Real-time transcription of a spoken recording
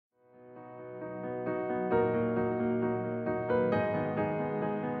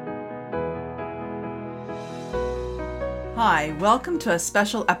Hi, welcome to a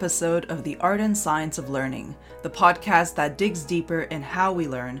special episode of The Art and Science of Learning, the podcast that digs deeper in how we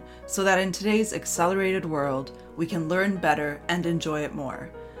learn so that in today's accelerated world, we can learn better and enjoy it more.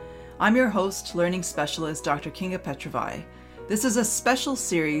 I'm your host, learning specialist Dr. Kinga Petrovai. This is a special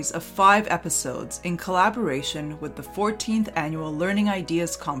series of 5 episodes in collaboration with the 14th Annual Learning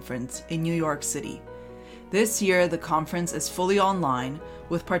Ideas Conference in New York City. This year, the conference is fully online,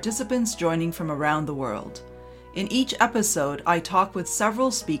 with participants joining from around the world. In each episode, I talk with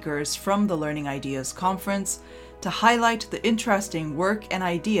several speakers from the Learning Ideas Conference to highlight the interesting work and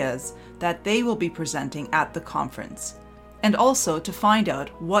ideas that they will be presenting at the conference, and also to find out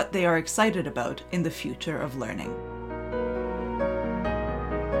what they are excited about in the future of learning.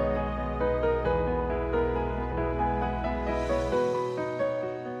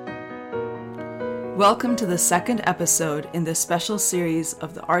 Welcome to the second episode in this special series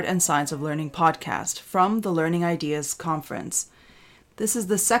of the Art and Science of Learning podcast from the Learning Ideas Conference. This is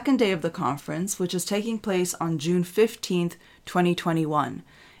the second day of the conference, which is taking place on June 15th, 2021.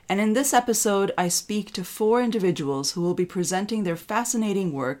 And in this episode, I speak to 4 individuals who will be presenting their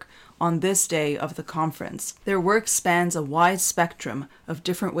fascinating work on this day of the conference. Their work spans a wide spectrum of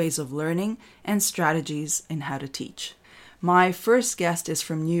different ways of learning and strategies in how to teach. My first guest is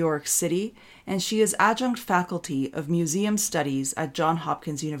from New York City, and she is adjunct faculty of museum studies at Johns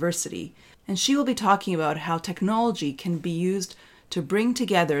Hopkins University. And she will be talking about how technology can be used to bring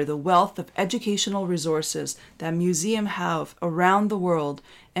together the wealth of educational resources that museums have around the world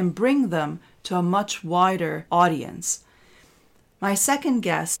and bring them to a much wider audience. My second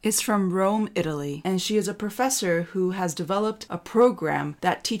guest is from Rome, Italy, and she is a professor who has developed a program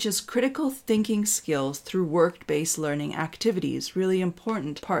that teaches critical thinking skills through work-based learning activities, really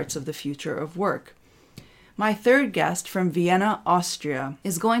important parts of the future of work. My third guest from Vienna, Austria,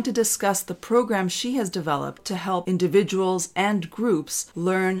 is going to discuss the program she has developed to help individuals and groups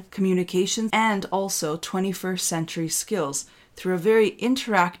learn communication and also 21st century skills through a very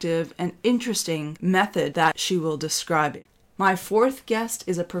interactive and interesting method that she will describe. My fourth guest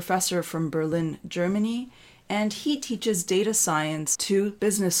is a professor from Berlin, Germany, and he teaches data science to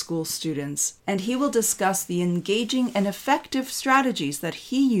business school students. And he will discuss the engaging and effective strategies that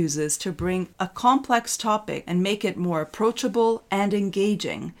he uses to bring a complex topic and make it more approachable and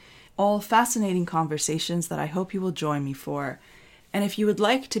engaging. All fascinating conversations that I hope you will join me for. And if you would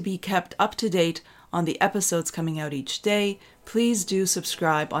like to be kept up to date on the episodes coming out each day, please do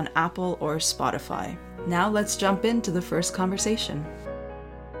subscribe on Apple or Spotify. Now let's jump into the first conversation.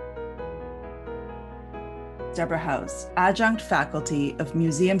 Deborah House, adjunct faculty of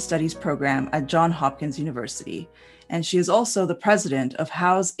Museum Studies program at Johns Hopkins University, and she is also the president of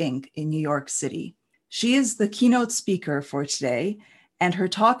House Inc. in New York City. She is the keynote speaker for today, and her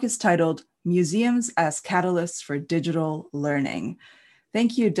talk is titled Museums as Catalysts for Digital Learning.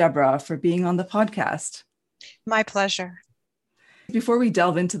 Thank you, Deborah, for being on the podcast. My pleasure. Before we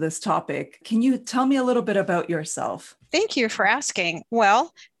delve into this topic, can you tell me a little bit about yourself? Thank you for asking.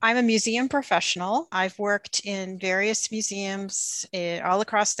 Well, I'm a museum professional. I've worked in various museums all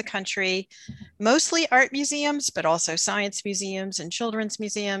across the country, mostly art museums, but also science museums and children's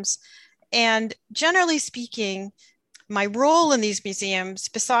museums. And generally speaking, my role in these museums,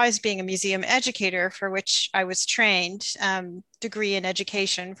 besides being a museum educator, for which I was trained, degree in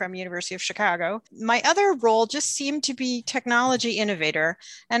education from University of Chicago, my other role just seemed to be technology innovator.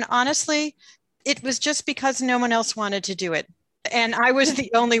 And honestly, it was just because no one else wanted to do it. And I was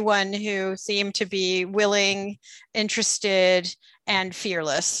the only one who seemed to be willing, interested, and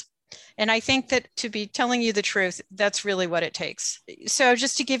fearless. And I think that, to be telling you the truth, that's really what it takes. So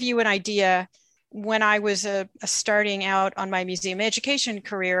just to give you an idea, when I was starting out on my museum education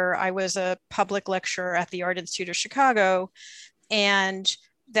career, I was a public lecturer at the Art Institute of Chicago. And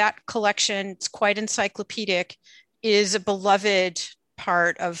that collection, it's quite encyclopedic, is a beloved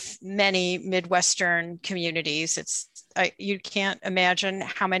part of many Midwestern communities. You can't imagine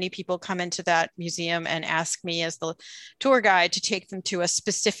how many people come into that museum and ask me as the tour guide to take them to a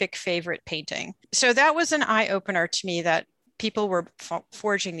specific favorite painting. So that was an eye-opener to me, that people were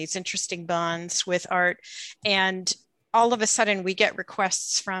forging these interesting bonds with art. And all of a sudden we get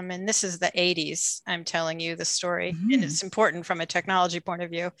requests from, and this is the 80s, I'm telling you the story, and it's important from a technology point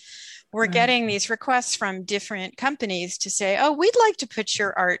of view. We're getting these requests from different companies to say, oh, we'd like to put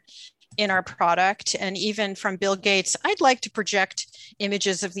your art in our product. And even from Bill Gates, I'd like to project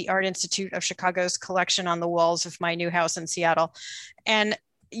images of the Art Institute of Chicago's collection on the walls of my new house in Seattle. And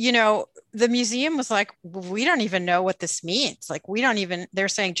the museum was like, we don't even know what this means. Like, they're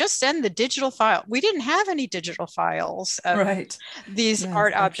saying, just send the digital file. We didn't have any digital files of Right. these Yes,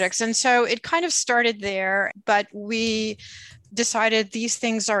 art objects. And so it kind of started there, but we decided these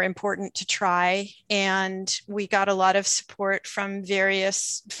things are important to try. And we got a lot of support from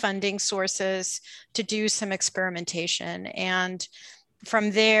various funding sources to do some experimentation. And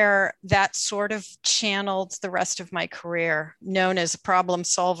from there, that sort of channeled the rest of my career, known as a problem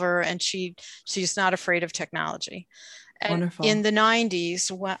solver. And she's not afraid of technology. And in wonderful. the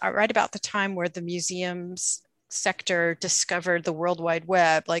 90s, right about the time where the museums sector discovered the World Wide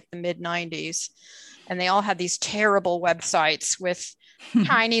Web, like the mid 90s, and they all had these terrible websites with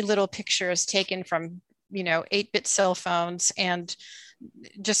tiny little pictures taken from 8-bit cell phones and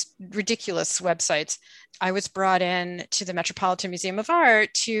just ridiculous websites. I was brought in to the Metropolitan Museum of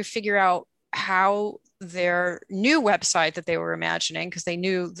Art to figure out how their new website that they were imagining, because they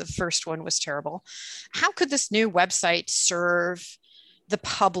knew the first one was terrible, how could this new website serve the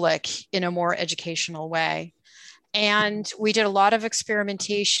public in a more educational way? And we did a lot of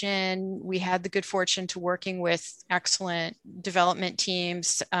experimentation. We had the good fortune to working with excellent development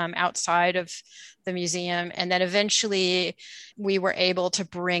teams outside of the museum. And then eventually we were able to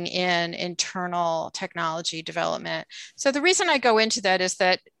bring in internal technology development. So the reason I go into that is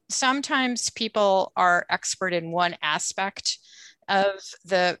that sometimes people are expert in one aspect of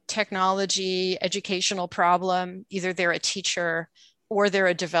the technology educational problem. Either they're a teacher or they're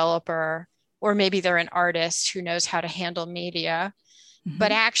a developer, or maybe they're an artist who knows how to handle media. Mm-hmm.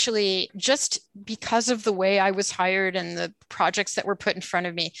 But actually, just because of the way I was hired and the projects that were put in front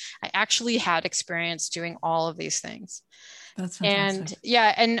of me, I actually had experience doing all of these things. That's fantastic.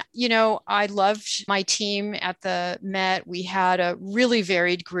 And I loved my team at the Met. We had a really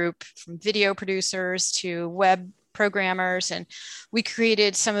varied group, from video producers to web programmers, and we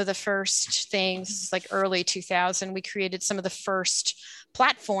created some of the first things, like early 2000. We created some of the first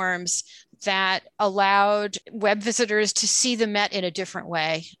platforms that allowed web visitors to see the Met in a different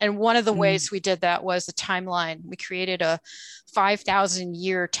way. And one of the ways we did that was a timeline. We created a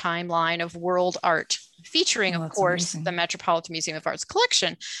 5,000-year timeline of world art, featuring, of course, amazing. The Metropolitan Museum of Art's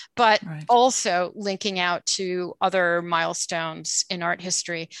collection, but also linking out to other milestones in art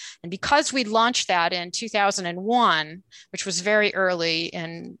history. And because we launched that in 2001, which was very early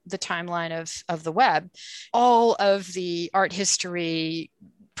in the timeline of the web, all of the art history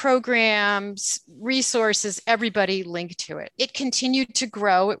programs, resources, everybody linked to it. It continued to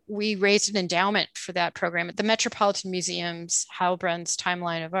grow. We raised an endowment for that program. The Metropolitan Museum's Heilbrun's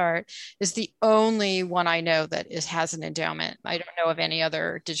Timeline of Art is the only one I know that has an endowment. I don't know of any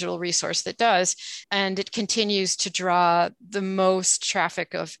other digital resource that does. And it continues to draw the most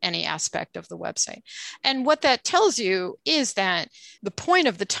traffic of any aspect of the website. And what that tells you is that the point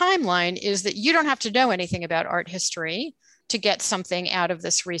of the timeline is that you don't have to know anything about art history to get something out of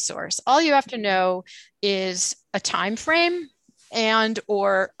this resource. All you have to know is a time frame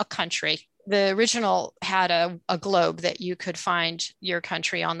or a country. The original had a globe that you could find your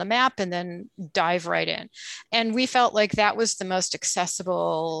country on the map and then dive right in. And we felt like that was the most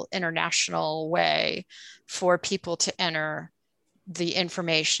accessible international way for people to enter the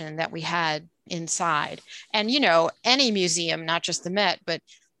information that we had inside. And, any museum, not just the Met, but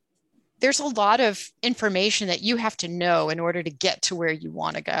there's a lot of information that you have to know in order to get to where you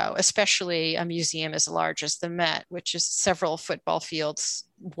want to go, especially a museum as large as the Met, which is several football fields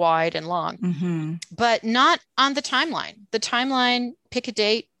wide and long, but not on the timeline. The timeline, pick a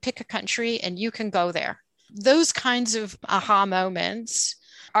date, pick a country, and you can go there. Those kinds of aha moments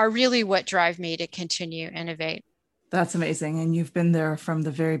are really what drive me to continue innovate. That's amazing. And you've been there from the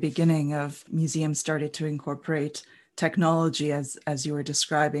very beginning of museums started to incorporate technology as you were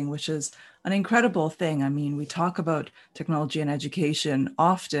describing, which is an incredible thing. I mean, we talk about technology and education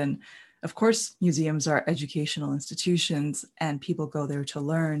often. Of course, museums are educational institutions and people go there to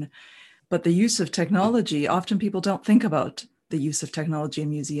learn. But the use of technology, often people don't think about the use of technology in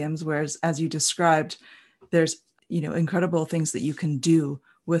museums, whereas as you described, there's incredible things that you can do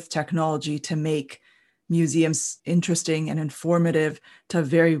with technology to make museums interesting and informative to a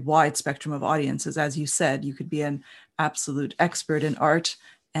very wide spectrum of audiences. As you said, you could be an absolute expert in art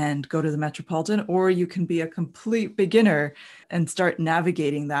and go to the Metropolitan, or you can be a complete beginner and start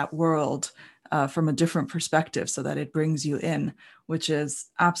navigating that world from a different perspective so that it brings you in, which is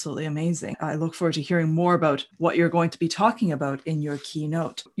absolutely amazing. I look forward to hearing more about what you're going to be talking about in your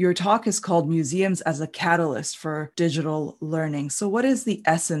keynote. Your talk is called Museums as a Catalyst for Digital Learning. So what is the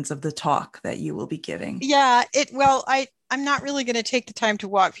essence of the talk that you will be giving? Yeah, I'm not really going to take the time to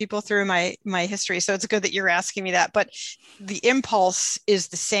walk people through my history. So it's good that you're asking me that. But the impulse is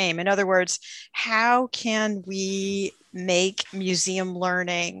the same. In other words, how can we make museum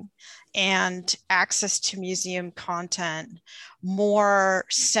learning and access to museum content more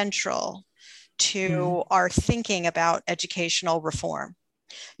central to our thinking about educational reform?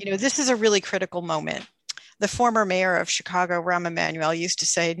 This is a really critical moment. The former mayor of Chicago, Rahm Emanuel, used to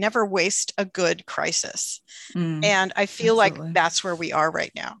say, never waste a good crisis. And I feel Absolutely. like that's where we are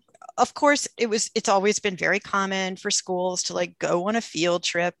right now. Of course, it's always been very common for schools to like go on a field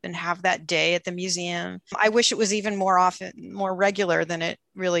trip and have that day at the museum. I wish it was even more often, more regular than it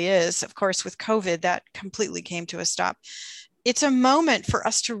really is. Of course, with COVID, that completely came to a stop. It's a moment for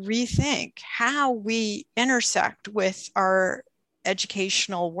us to rethink how we intersect with our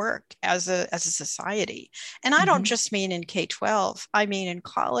educational work as a society. And I don't just mean in K-12, I mean in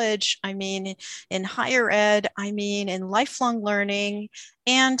college, I mean in higher ed, I mean in lifelong learning,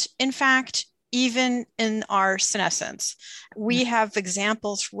 and in fact, even in our senescence. We have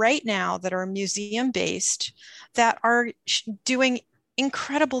examples right now that are museum based that are doing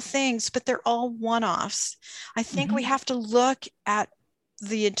incredible things, but they're all one-offs. I think we have to look at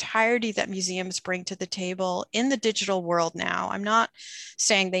the entirety that museums bring to the table in the digital world now. I'm not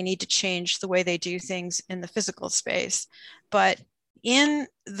saying they need to change the way they do things in the physical space, but in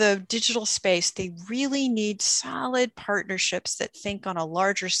the digital space, they really need solid partnerships that think on a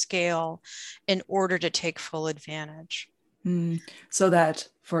larger scale in order to take full advantage. So that,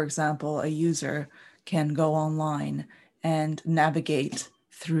 for example, a user can go online and navigate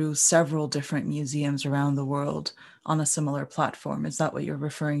through several different museums around the world on a similar platform. Is that what you're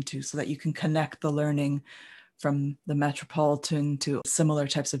referring to? So that you can connect the learning from the Metropolitan to similar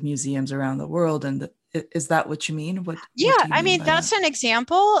types of museums around the world. And is that what you mean? What do you I mean mean, by that's that? an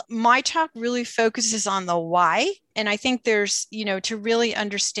example. My talk really focuses on the why. And I think there's, to really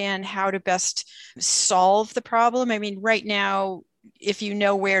understand how to best solve the problem. I mean, right now, if you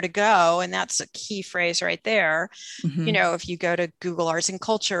know where to go, and that's a key phrase right there, if you go to Google Arts and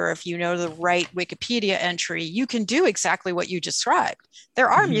Culture, or if you know the right Wikipedia entry, you can do exactly what you described. There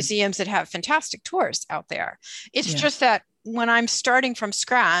are museums that have fantastic tours out there. It's just that when I'm starting from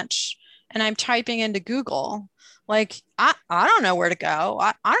scratch and I'm typing into Google, like, I don't know where to go.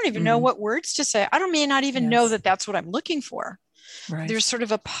 I don't even know what words to say. May not even know that that's what I'm looking for. Right. There's sort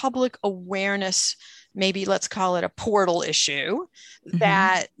of a public awareness, maybe let's call it a portal issue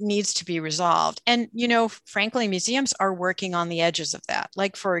that needs to be resolved. And, frankly, museums are working on the edges of that.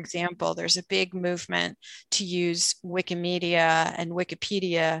 Like, for example, there's a big movement to use Wikimedia and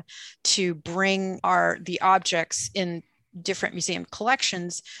Wikipedia to bring the objects in different museum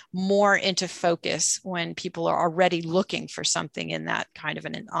collections more into focus when people are already looking for something in that kind of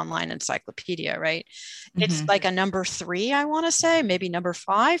an online encyclopedia, right? It's like a number 3, I want to say, maybe number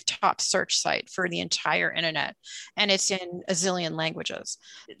 5 top search site for the entire internet. And it's in a zillion languages.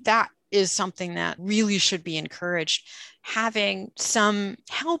 That is something that really should be encouraged, having some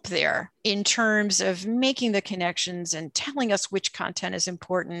help there in terms of making the connections and telling us which content is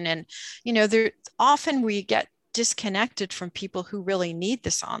important. And, there often we get disconnected from people who really need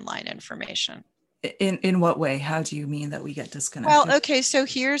this online information. In what way? How do you mean that we get disconnected? Well, okay, so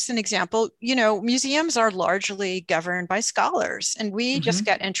here's an example. Museums are largely governed by scholars, and we just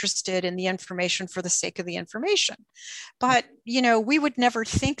get interested in the information for the sake of the information. But, we would never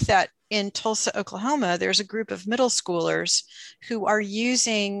think that in Tulsa, Oklahoma, there's a group of middle schoolers who are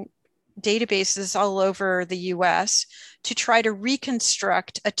using databases all over the US to try to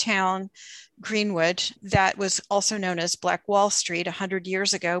reconstruct a town, Greenwood, that was also known as Black Wall Street 100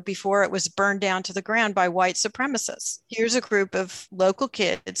 years ago before it was burned down to the ground by white supremacists. Here's a group of local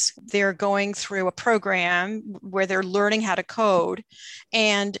kids. They're going through a program where they're learning how to code,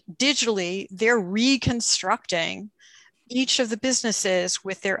 and digitally, they're reconstructing each of the businesses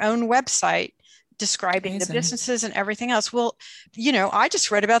with their own website describing the businesses and everything else. Well, I just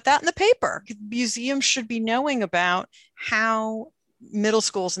read about that in the paper. Museums should be knowing about how middle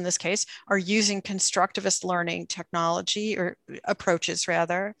schools in this case are using constructivist learning technology or approaches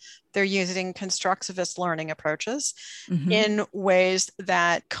rather. They're using constructivist learning approaches in ways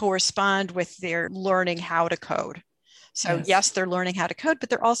that correspond with their learning how to code. So yes, they're learning how to code, but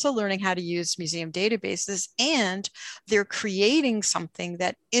they're also learning how to use museum databases, and they're creating something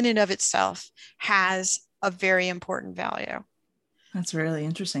that in and of itself has a very important value. That's really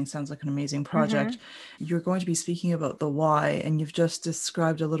interesting. Sounds like an amazing project. You're going to be speaking about the why, and you've just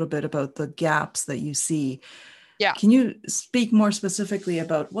described a little bit about the gaps that you see. Yeah. Can you speak more specifically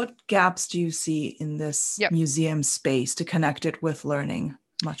about what gaps do you see in this museum space to connect it with learning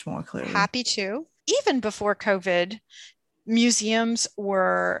much more clearly? Happy to. Even before COVID, museums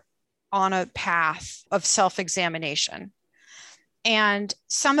were on a path of self-examination. And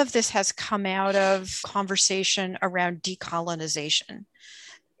some of this has come out of conversation around decolonization.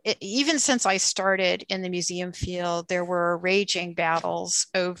 Even since I started in the museum field, there were raging battles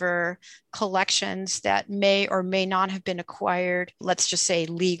over collections that may or may not have been acquired, let's just say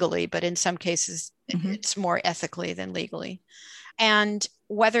legally, but in some cases, it's more ethically than legally. And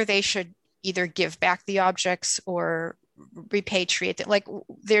whether they should either give back the objects or repatriate them, like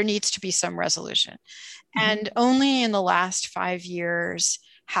there needs to be some resolution. And only in the last 5 years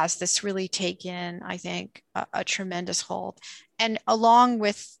has this really taken, I think, a tremendous hold. And along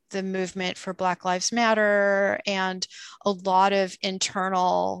with the movement for Black Lives Matter and a lot of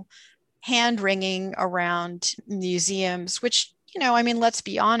internal hand-wringing around museums, which, I mean, let's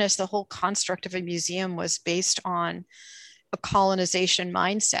be honest, the whole construct of a museum was based on a colonization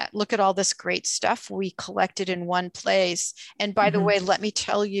mindset. Look at all this great stuff we collected in one place. And by the way, let me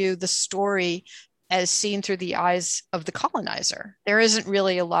tell you the story as seen through the eyes of the colonizer. There isn't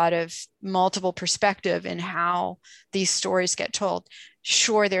really a lot of multiple perspective in how these stories get told.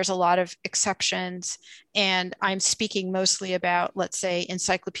 Sure, there's a lot of exceptions, and I'm speaking mostly about, let's say,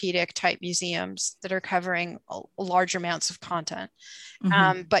 encyclopedic type museums that are covering large amounts of content.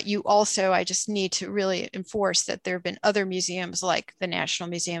 But you also, I just need to really enforce that there have been other museums like the National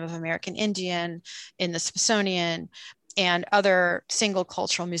Museum of American Indian, in the Smithsonian, and other single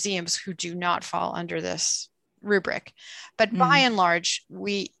cultural museums who do not fall under this rubric. But by and large,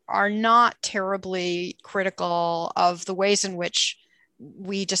 we are not terribly critical of the ways in which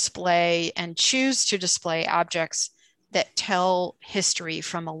we display and choose to display objects that tell history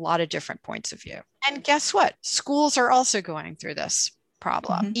from a lot of different points of view. And guess what? Schools are also going through this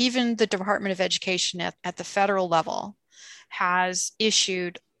problem. Even the Department of Education at the federal level has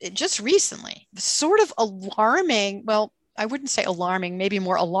issued just recently sort of alarming, well, I wouldn't say alarming, maybe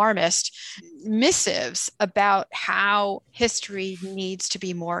more alarmist missives about how history needs to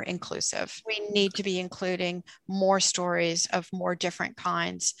be more inclusive. We need to be including more stories of more different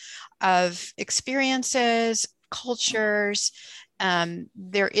kinds of experiences, cultures.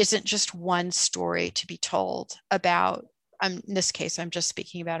 There isn't just one story to be told about, in this case, I'm just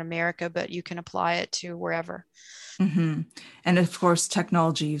speaking about America, but you can apply it to wherever. And of course,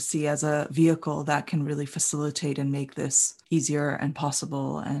 technology you see as a vehicle that can really facilitate and make this easier and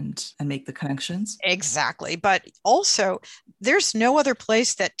possible and make the connections. Exactly. But also, there's no other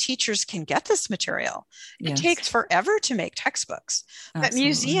place that teachers can get this material. It takes forever to make textbooks. But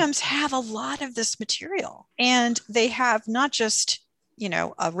museums have a lot of this material. And they have not just,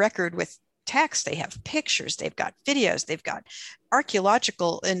 a record with text, they have pictures, they've got videos, they've got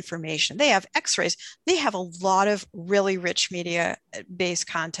archaeological information, they have x-rays, they have a lot of really rich media based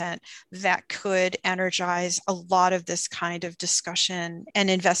content that could energize a lot of this kind of discussion and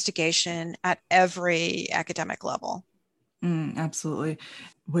investigation at every academic level. Absolutely.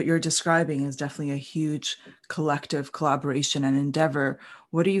 What you're describing is definitely a huge collective collaboration and endeavor.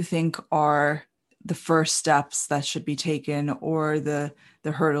 What do you think are the first steps that should be taken, or the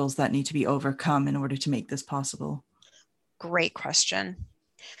hurdles that need to be overcome in order to make this possible? Great question.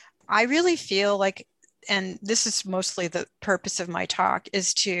 I really feel like, and this is mostly the purpose of my talk,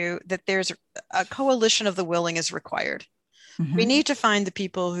 is that there's a coalition of the willing is required. We need to find the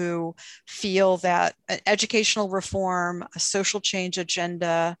people who feel that educational reform, a social change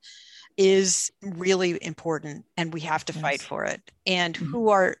agenda is really important, and we have to fight for it. And who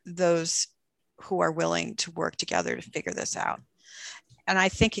are those who are willing to work together to figure this out? And I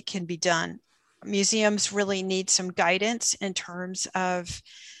think it can be done. Museums really need some guidance in terms of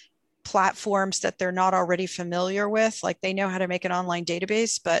platforms that they're not already familiar with. Like, they know how to make an online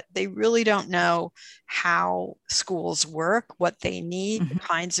database, but they really don't know how schools work, what they need, the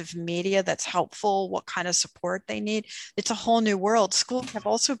kinds of media that's helpful, what kind of support they need. It's a whole new world. Schools have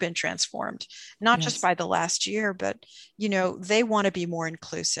also been transformed, not just by the last year, but, they want to be more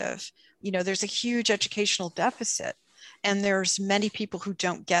inclusive. There's a huge educational deficit, and there's many people who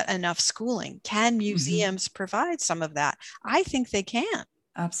don't get enough schooling. Can museums provide some of that? I think they can.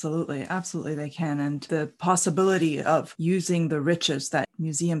 Absolutely. Absolutely, they can. And the possibility of using the riches that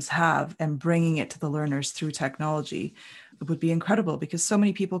museums have and bringing it to the learners through technology would be incredible, because so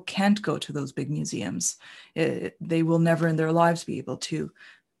many people can't go to those big museums. They will never in their lives be able to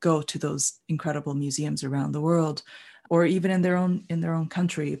go to those incredible museums around the world, or even in their own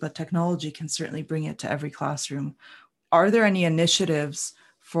country. But technology can certainly bring it to every classroom. Are there any initiatives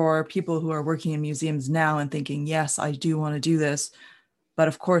for people who are working in museums now and thinking, yes, I do want to do this, but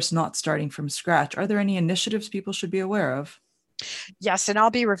of course not starting from scratch? Are there any initiatives people should be aware of? Yes, and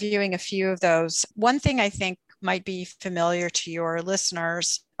I'll be reviewing a few of those. One thing I think might be familiar to your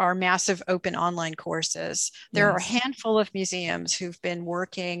listeners are massive open online courses. There are a Yes. handful of museums who've been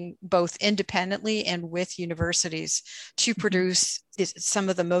working both independently and with universities to produce some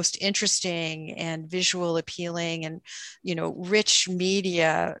of the most interesting and visual appealing and, rich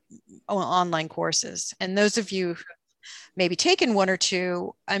media online courses. And those of you who maybe taken one or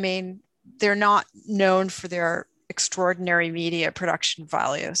two, I mean, they're not known for their extraordinary media production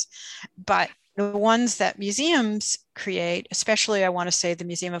values, but the ones that museums create, especially I want to say the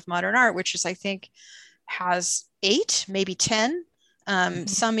Museum of Modern Art, which is, I think, has 8, maybe 10,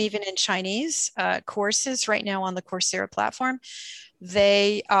 some even in Chinese courses right now on the Coursera platform.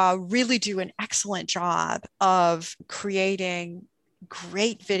 They really do an excellent job of creating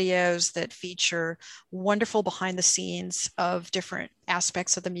great videos that feature wonderful behind the scenes of different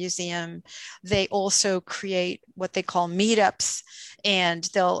aspects of the museum. They also create what they call meetups, and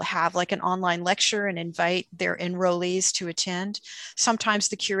they'll have like an online lecture and invite their enrollees to attend. Sometimes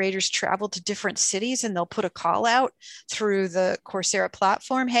the curators travel to different cities and they'll put a call out through the Coursera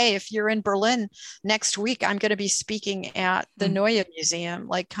platform. Hey, if you're in Berlin next week, I'm going to be speaking at the Neue Museum,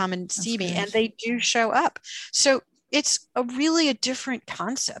 like come and see me. And they do show up. So it's really a different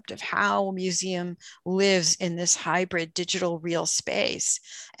concept of how a museum lives in this hybrid digital real space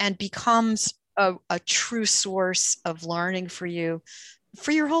and becomes a true source of learning for you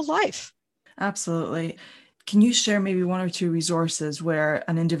for your whole life. Absolutely. Can you share maybe 1 or 2 resources where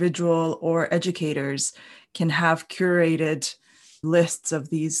an individual or educators can have curated lists of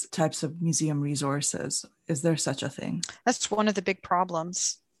these types of museum resources? Is there such a thing? That's one of the big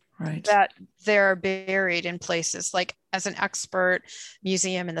problems. Right. That they're buried in places. Like as an expert in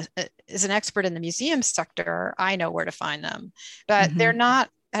the museum sector, I know where to find them, but they're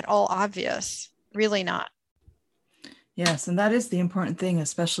not at all obvious, really not. Yes, and that is the important thing,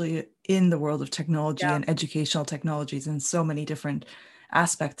 especially in the world of technology and educational technologies and so many different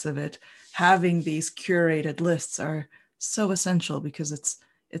aspects of it. Having these curated lists are so essential because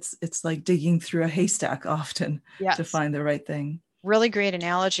it's like digging through a haystack often to find the right thing. Really great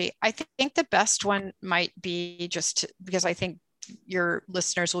analogy. I think the best one might be because I think your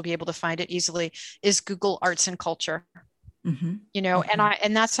listeners will be able to find it easily is Google Arts and Culture. And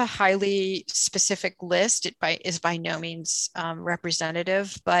that's a highly specific list. It is by no means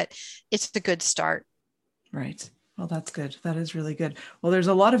representative, but it's a good start. Right. Well, that's good. That is really good. Well, there's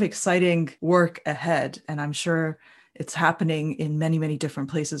a lot of exciting work ahead, and I'm sure it's happening in many, many different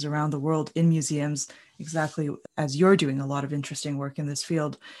places around the world in museums, exactly as you're doing a lot of interesting work in this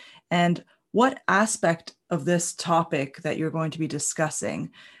field. And what aspect of this topic that you're going to be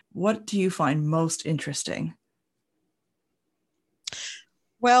discussing, what do you find most interesting?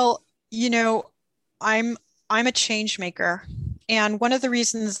 Well, I'm a change maker. And one of the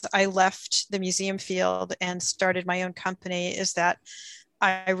reasons I left the museum field and started my own company is that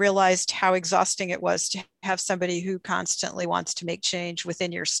I realized how exhausting it was to have somebody who constantly wants to make change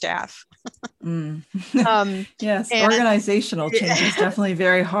within your staff. Yes, organizational change is definitely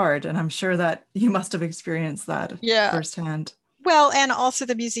very hard. And I'm sure that you must have experienced that firsthand. Well, and also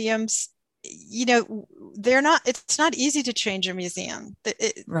the museums, it's not easy to change a museum.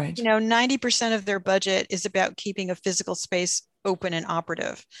 Right. 90% of their budget is about keeping a physical space open and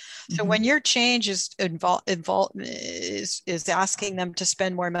operative. So when your change is asking them to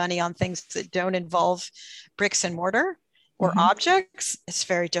spend more money on things that don't involve bricks and mortar or objects, it's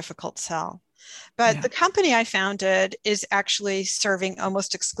very difficult to sell. But the company I founded is actually serving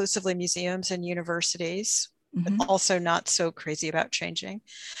almost exclusively museums and universities, but also not so crazy about changing.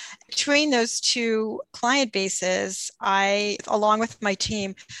 Between those two client bases, along with my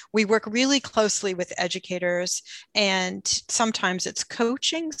team, we work really closely with educators, and sometimes it's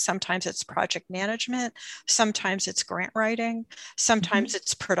coaching, sometimes it's project management, sometimes it's grant writing, sometimes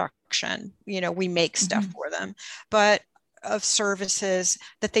it's production. We make stuff for them, but of services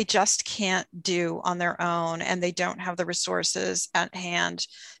that they just can't do on their own, and they don't have the resources at hand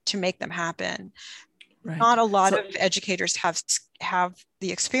to make them happen. Right. Not a lot of educators have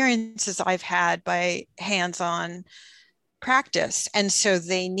the experiences I've had by hands-on practice. And so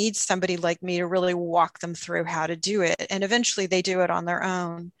they need somebody like me to really walk them through how to do it. And eventually they do it on their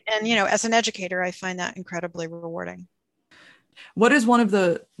own. And, as an educator, I find that incredibly rewarding. What is one of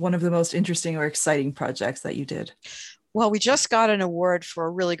the most interesting or exciting projects that you did? Well, we just got an award for a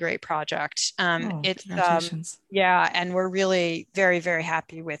really great project. Congratulations. And we're really very, very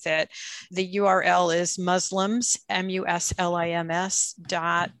happy with it. The URL is Muslims, MUSLIMS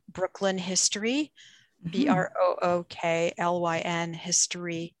Brooklyn History, BROOKLYN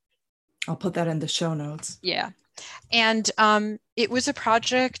History. I'll put that in the show notes. Yeah. And it was a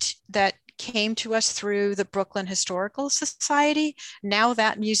project that came to us through the Brooklyn Historical Society. Now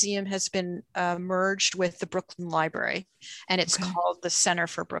that museum has been merged with the Brooklyn Library, and it's called the Center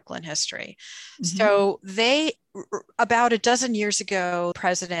for Brooklyn History. So about a dozen years ago,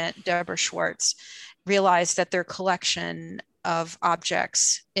 President Deborah Schwartz realized that their collection of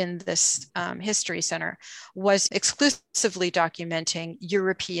objects in this history center was exclusively documenting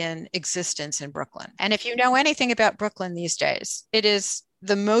European existence in Brooklyn. And if you know anything about Brooklyn these days, it is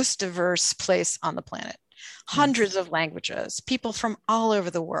the most diverse place on the planet. Hundreds of languages, people from all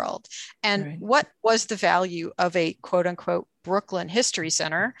over the world. And what was the value of a quote unquote Brooklyn History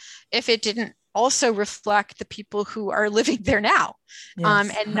Center if it didn't also reflect the people who are living there now,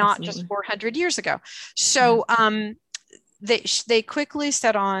 and not just 400 years ago? So they quickly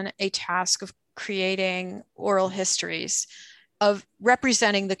set on a task of creating oral histories of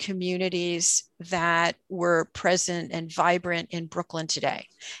representing the communities that were present and vibrant in Brooklyn today.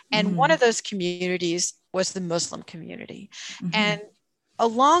 And one of those communities was the Muslim community. And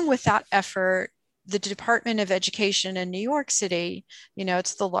along with that effort, the Department of Education in New York City, you know,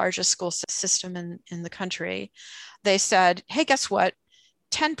 it's the largest school system in the country. They said, hey, guess what?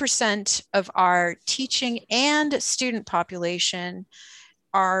 10% of our teaching and student population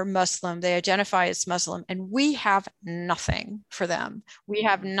are Muslim. They identify as Muslim, and we have nothing for them. We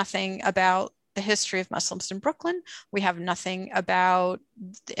have nothing about the history of Muslims in Brooklyn. We have nothing about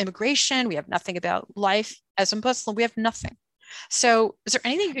the immigration. We have nothing about life as a Muslim. We have nothing. So is there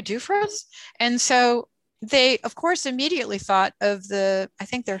anything you could do for us? And so they, of course, immediately thought of I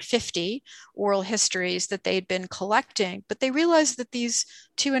think there are 50 oral histories that they'd been collecting, but they realized that these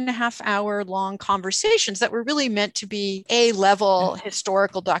 2.5-hour long conversations that were really meant to be A-level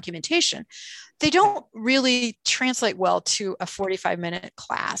historical documentation, they don't really translate well to a 45-minute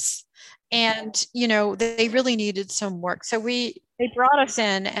class. And, you know, they really needed some work. So they brought us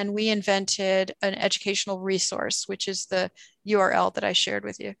in and we invented an educational resource, which is the URL that I shared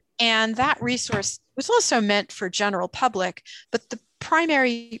with you. And that resource was also meant for general public, but the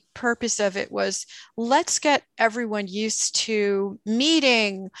primary purpose of it was, let's get everyone used to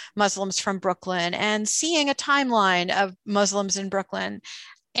meeting Muslims from Brooklyn and seeing a timeline of Muslims in Brooklyn.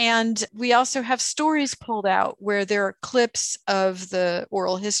 And we also have stories pulled out where there are clips of the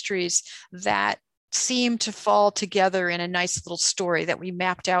oral histories that seem to fall together in a nice little story that we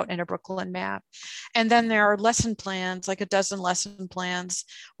mapped out in a Brooklyn map. And then there are lesson plans, like a dozen lesson plans,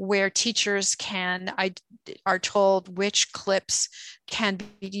 where teachers are told which clips can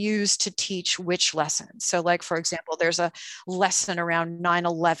be used to teach which lessons. So like, for example, there's a lesson around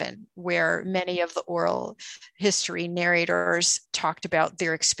 9/11 where many of the oral history narrators talked about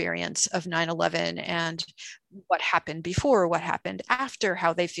their experience of 9/11 and what happened before, what happened after,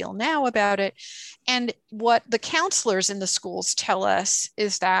 how they feel now about it. And what the counselors in the schools tell us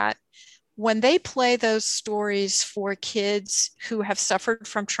is that when they play those stories for kids who have suffered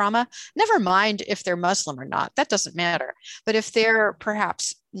from trauma, never mind if they're Muslim or not, that doesn't matter. But if they're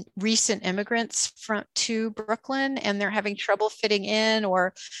perhaps recent immigrants to Brooklyn and they're having trouble fitting in,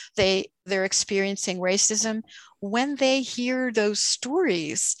 or they're experiencing racism, when they hear those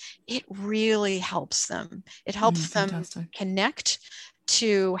stories, it really helps them. It helps them connect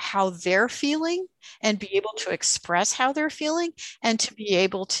to how they're feeling and be able to express how they're feeling and to be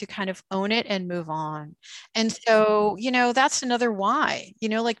able to kind of own it and move on. And so, you know, that's another why, you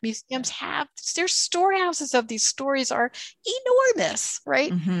know, like museums their storehouses of these stories are enormous,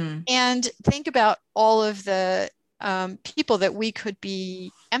 right? And think about all of the people that we could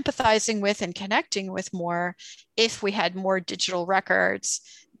be empathizing with and connecting with more if we had more digital records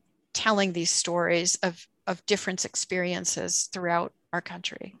telling these stories of different experiences throughout our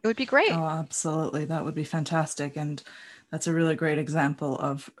country. It would be great. Oh, absolutely. That would be fantastic. And that's a really great example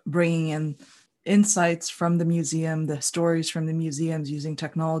of bringing in insights from the museum, the stories from the museums, using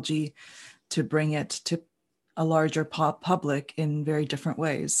technology to bring it to a larger public in very different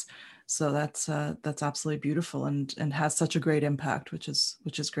ways. So that's absolutely beautiful and has such a great impact, which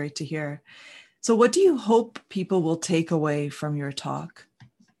is great to hear. So what do you hope people will take away from your talk?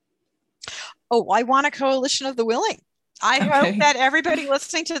 Oh, I want a coalition of the willing. I hope that everybody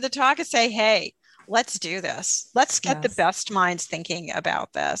listening to the talk is say, hey, let's do this. Let's get the best minds thinking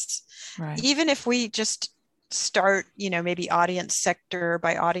about this. Right. Even if we just start, you know, maybe audience sector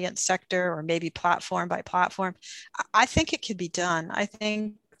by audience sector, or maybe platform by platform, I think it could be done. I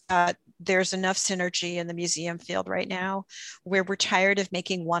think that there's enough synergy in the museum field right now where we're tired of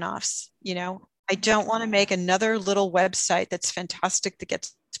making one-offs. You know, I don't want to make another little website that's fantastic that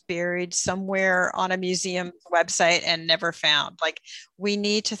gets buried somewhere on a museum website and never found. Like, we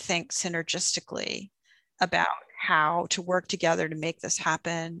need to think synergistically about how to work together to make this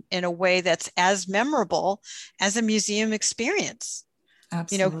happen in a way that's as memorable as a museum experience.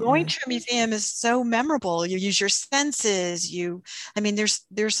 Absolutely. Going to a museum is so memorable. You use your senses.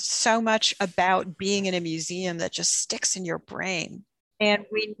 There's so much about being in a museum that just sticks in your brain. And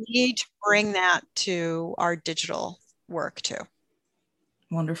we need to bring that to our digital work too.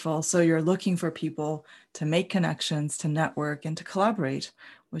 Wonderful. So you're looking for people to make connections, to network, and to collaborate,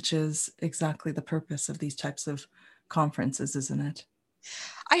 which is exactly the purpose of these types of conferences, isn't it?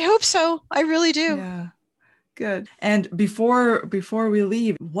 I hope so. I really do. Yeah. Good. And before we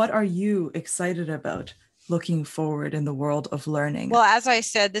leave, what are you excited about looking forward in the world of learning? Well, as I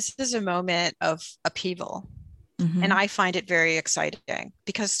said, this is a moment of upheaval. Mm-hmm. And I find it very exciting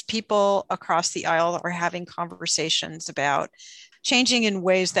because people across the aisle are having conversations about changing in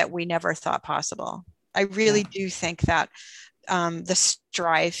ways that we never thought possible. I really do think that the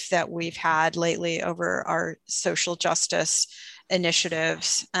strife that we've had lately over our social justice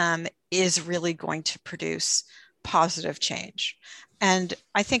initiatives is really going to produce positive change. And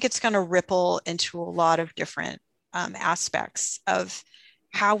I think it's going to ripple into a lot of different aspects of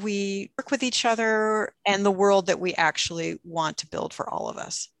how we work with each other and the world that we actually want to build for all of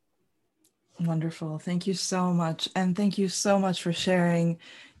us. Wonderful. Thank you so much. And thank you so much for sharing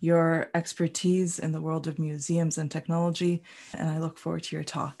your expertise in the world of museums and technology. And I look forward to your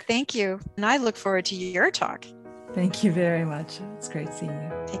talk. Thank you. And I look forward to your talk. Thank you very much. It's great seeing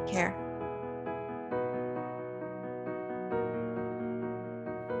you. Take care.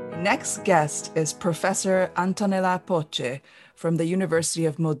 Next guest is Professor Antonella Poce from the University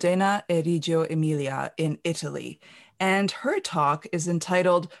of Modena e Reggio Emilia in Italy. And her talk is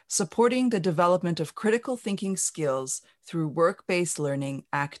entitled Supporting the Development of Critical Thinking Skills Through Work-Based Learning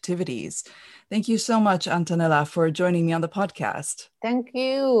Activities. Thank you so much, Antonella, for joining me on the podcast. Thank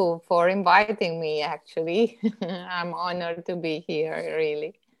you for inviting me, actually. I'm honored to be here,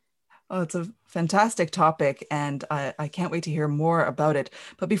 really. Oh, it's a fantastic topic, and I can't wait to hear more about it.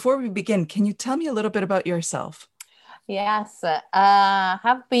 But before we begin, can you tell me a little bit about yourself? Yes, I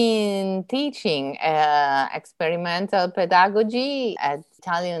have been teaching experimental pedagogy at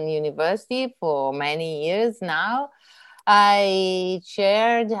Italian University for many years now. I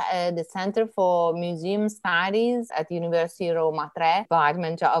chaired the Center for Museum Studies at University Roma Tre,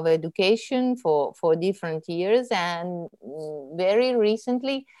 Department of Education for different years. And very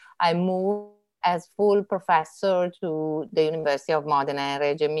recently, I moved as full professor to the University of Modena and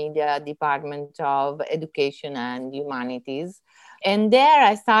Reggio Emilia Department of Education and Humanities. And there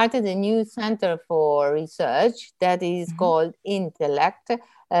I started a new center for research that is called Intellect.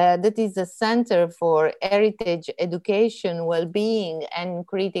 That is a center for heritage education, well-being, and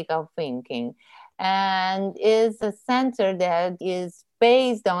critical thinking. And is a center that is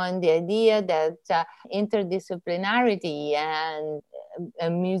based on the idea that interdisciplinarity and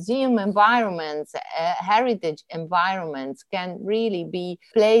museum environments, heritage environments can really be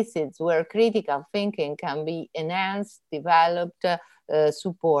places where critical thinking can be enhanced, developed,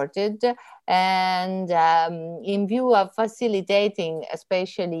 supported, and in view of facilitating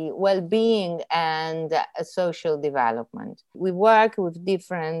especially well-being and social development. We work with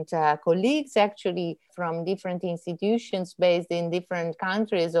different colleagues actually from different institutions based in different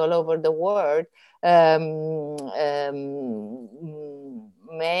countries all over the world.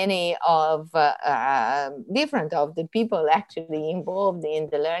 Many of different of the people actually involved in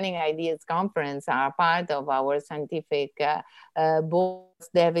the Learning Ideas Conference are part of our scientific board.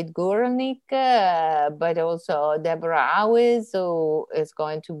 David Guralnick, but also Deborah Howes, who is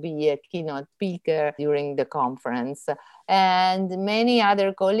going to be a keynote speaker during the conference, and many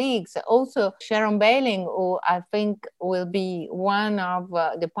other colleagues. Also, Sharon Bailing, who I think will be one of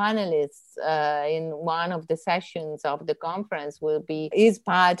the panelists in one of the sessions of the conference, is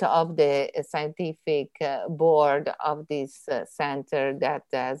part of the scientific board of this center that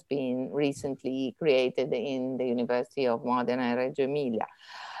has been recently created in the University of Modena and Reggio Emilia.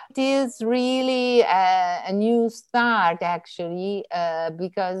 It is really a new start, actually,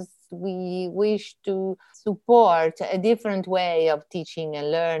 because we wish to support a different way of teaching and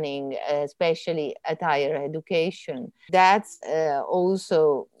learning, especially at higher education. That's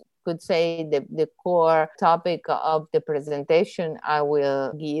also, could say, the core topic of the presentation I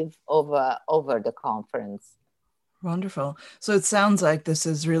will give over the conference. Wonderful. So it sounds like this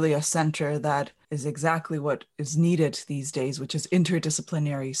is really a center that is exactly what is needed these days, which is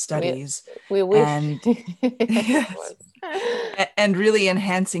interdisciplinary studies. We wish. And, yes, and really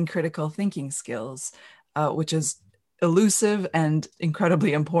enhancing critical thinking skills, which is elusive and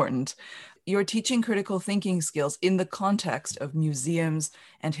incredibly important. you're teaching critical thinking skills in the context of museums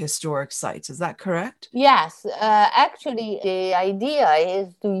and historic sites. Is that correct? Yes, actually, the idea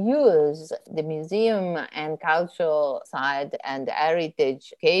is to use the museum and cultural side and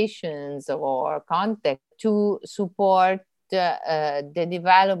heritage locations or context to support the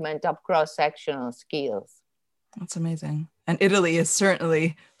development of cross-sectional skills. That's amazing. And Italy is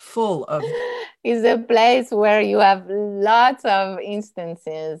certainly full of... It's a place where you have lots of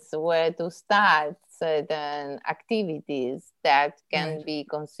instances where to start certain activities that can be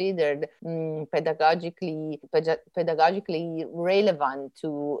considered pedagogically relevant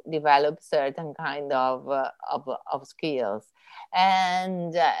to develop certain kind of skills.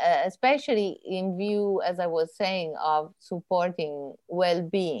 And especially in view, as I was saying, of supporting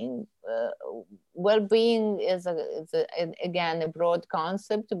well-being. Well-being is again a broad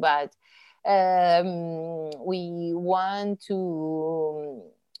concept, but we want to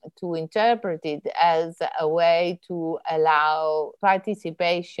interpret it as a way to allow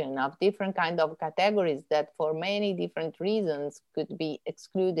participation of different kind of categories that for many different reasons could be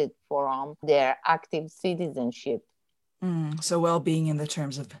excluded from their active citizenship. So well-being in the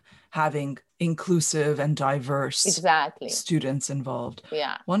terms of having inclusive and diverse students involved.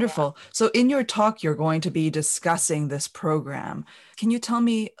 Yeah. Wonderful. Yeah. So in your talk, you're going to be discussing this program. Can you tell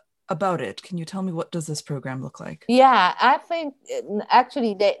me about it? Can you tell me what does this program look like? Yeah, I think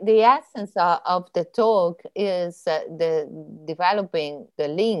actually the essence of the talk is the developing the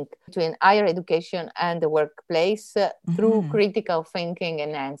link between higher education and the workplace through critical thinking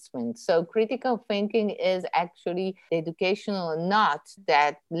enhancement. So critical thinking is actually the educational knot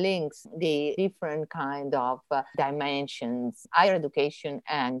that links the different kind of dimensions, higher education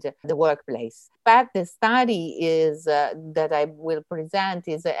and the workplace. But the study is that I will present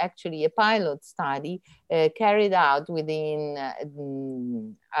is actually a pilot study carried out within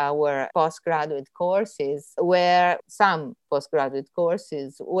our postgraduate courses, where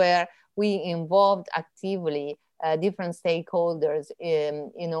we involved actively different stakeholders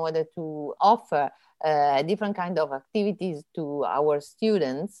in order to offer different kind of activities to our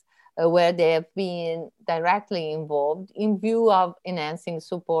students, where they have been directly involved in view of enhancing,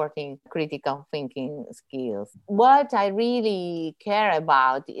 supporting critical thinking skills. What I really care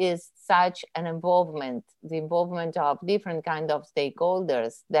about is such an involvement, the involvement of different kind of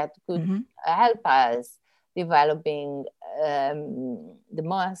stakeholders that could help us developing the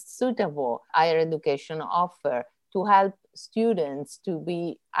most suitable higher education offer to help students to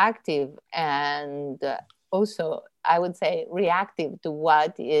be active and also, I would say, reactive to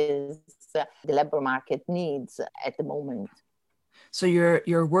what is the labor market needs at the moment. So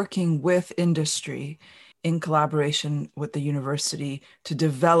you're working with industry in collaboration with the university to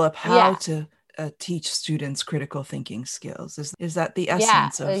develop how to teach students critical thinking skills. Is that the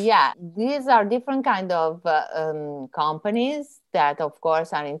essence of? These are different kind of companies that, of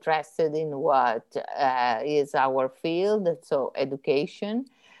course, are interested in what is our field, so education.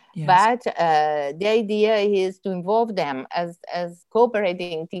 Yes. But the idea is to involve them as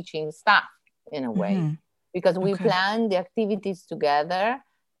cooperating teaching staff in a way, because we plan the activities together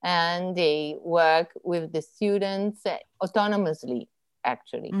and they work with the students autonomously.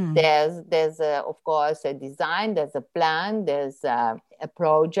 Actually, there's of course a design, there's a plan, there's a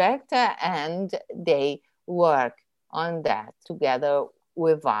project, and they work on that together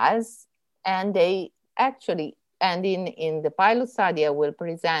with us, and they actually. And in the pilot study I will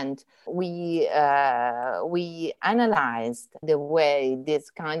present, we analyzed the way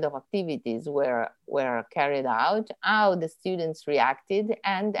these kind of activities were carried out, how the students reacted,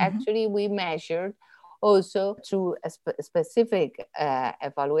 and actually we measured also through a specific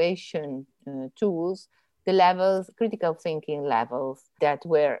evaluation tools, the levels, critical thinking levels that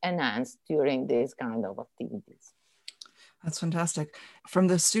were enhanced during these kind of activities. That's fantastic. From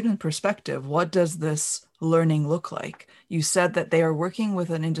the student perspective, what does this learning look like? You said that they are working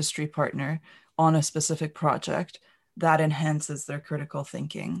with an industry partner on a specific project that enhances their critical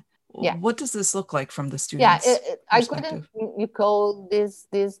thinking. Yeah. What does this look like from the students' I couldn't you call these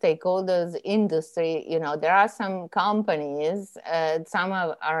stakeholders industry. You know, there are some companies, some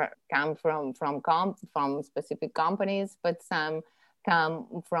are come from specific companies, but some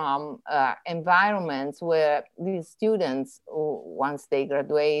come from environments where these students, once they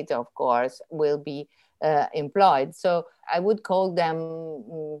graduate, of course, will be employed. So I would call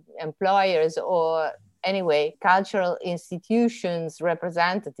them employers, or anyway, cultural institutions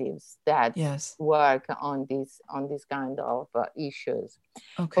representatives that work on this kind of issues.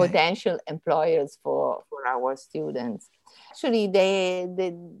 Potential employers for our students. Actually,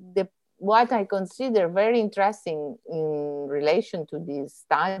 the what I consider very interesting in relation to this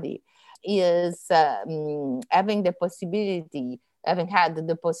study is having had the possibility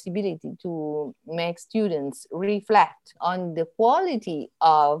to make students reflect on the quality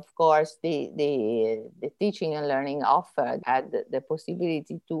of course the teaching and learning offered, had the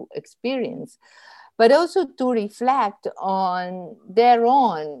possibility to experience, but also to reflect on their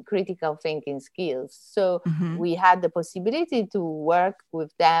own critical thinking skills. So we had the possibility to work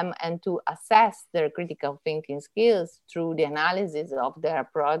with them and to assess their critical thinking skills through the analysis of their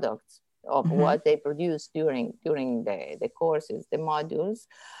products, of what they produce during the courses, the modules.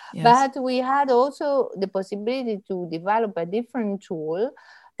 Yes. But we had also the possibility to develop a different tool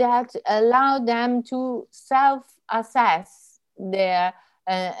that allowed them to self-assess their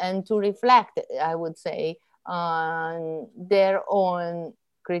and to reflect, I would say, on their own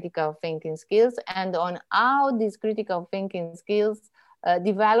critical thinking skills and on how these critical thinking skills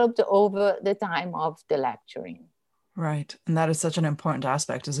developed over the time of the lecturing. Right. And that is such an important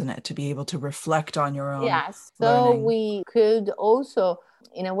aspect, isn't it? To be able to reflect on your own Yes. learning. So we could also,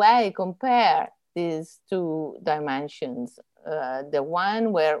 in a way, compare these two dimensions. The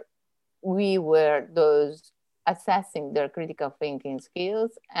one where we were those assessing their critical thinking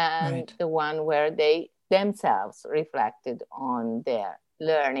skills, and the one where they themselves reflected on their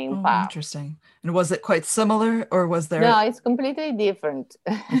learning path. Interesting. And was it quite similar, or was there? No, it's completely different.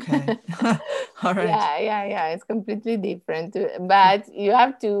 Okay. All right. Yeah. It's completely different. But you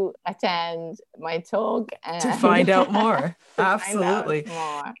have to attend my talk to find out more. Absolutely. Find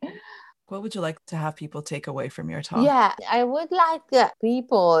out more. What would you like to have people take away from your talk? Yeah, I would like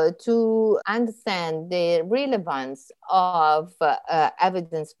people to understand the relevance of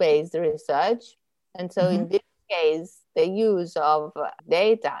evidence-based research. And so in this case, the use of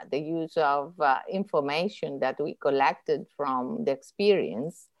data, the use of information that we collected from the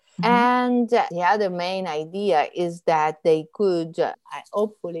experience. And the other main idea is that they could,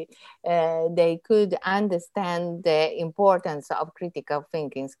 hopefully, they could understand the importance of critical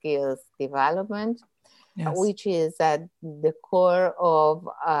thinking skills development, which is at the core of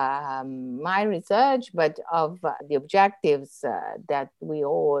my research, but of the objectives that we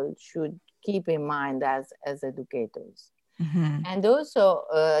all should keep in mind as educators. And also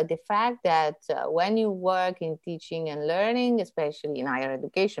the fact that when you work in teaching and learning, especially in higher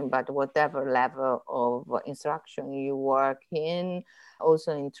education, but whatever level of instruction you work in,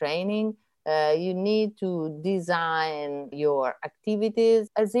 also in training, you need to design your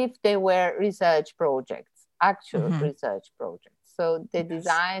activities as if they were research projects, actual research projects. So the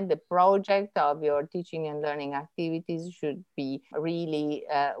design, the project of your teaching and learning activities should be really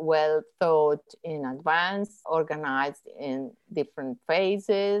well thought in advance, organized in different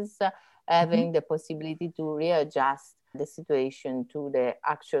phases, having the possibility to readjust the situation to the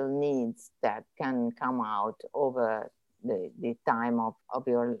actual needs that can come out over the time of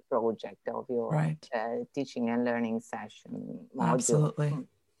your project, of your teaching and learning session module. Absolutely.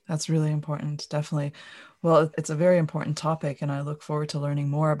 That's really important, definitely. Well, it's a very important topic, and I look forward to learning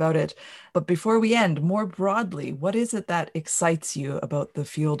more about it. But before we end, more broadly, what is it that excites you about the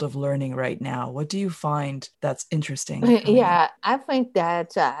field of learning right now? What do you find that's interesting? Yeah, I think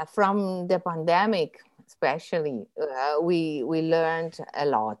that from the pandemic, especially, we learned a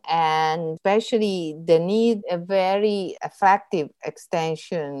lot, and especially the need a very effective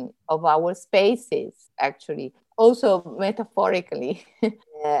extension of our spaces, actually. Also, metaphorically,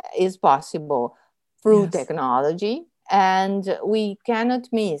 is possible through technology. And we cannot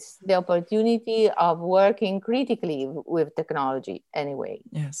miss the opportunity of working critically with technology anyway.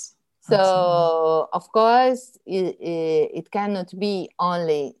 Yes. So, absolutely. Of course, it cannot be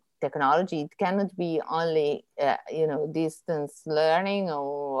only technology. It cannot be only, distance learning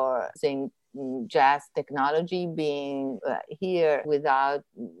or just technology being here without,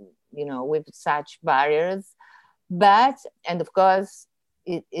 with such barriers. But, and of course,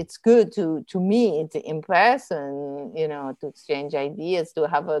 it's good to meet in person, to exchange ideas, to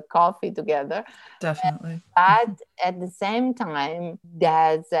have a coffee together. Definitely. But at the same time,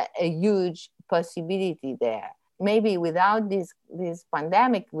 there's a huge possibility there. Maybe without this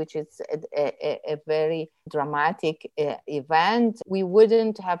pandemic, which is a very dramatic event, we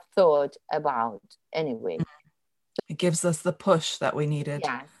wouldn't have thought about anyway. It gives us the push that we needed.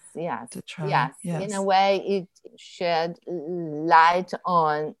 Yes. To try. Yes. In a way, it shed light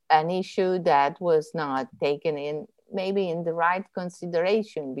on an issue that was not taken in maybe in the right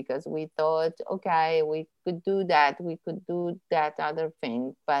consideration, because we thought, okay, we could do that other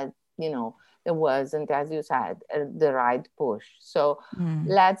thing, but there wasn't, as you said, the right push. So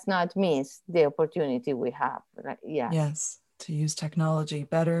let's not miss the opportunity we have. Yes. to use technology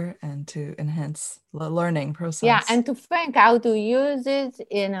better and to enhance the learning process. Yeah, and to think how to use it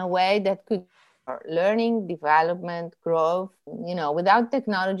in a way that could learning, development, growth. Without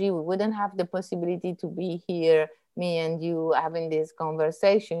technology, we wouldn't have the possibility to be here, me and you having this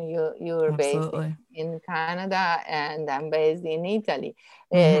conversation. You're based in Canada and I'm based in Italy.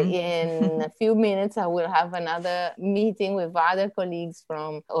 In a few minutes, I will have another meeting with other colleagues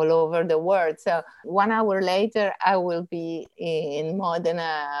from all over the world. So 1 hour later, I will be in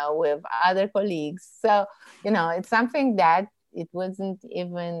Modena with other colleagues. So, it's something that it wasn't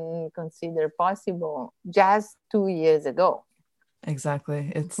even considered possible just 2 years ago.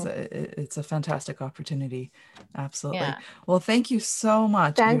 Exactly. It's a fantastic opportunity. Absolutely. Yeah. Well, thank you so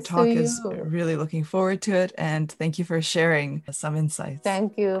much. Thanks. Your talk is really looking forward to it. And thank you for sharing some insights.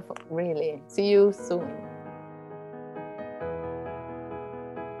 Thank you. Really. See you soon.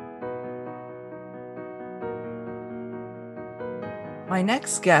 My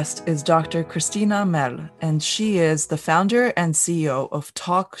next guest is Dr. Christina Merl, and she is the founder and CEO of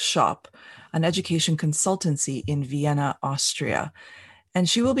Talk Shop, an education consultancy in Vienna, Austria. And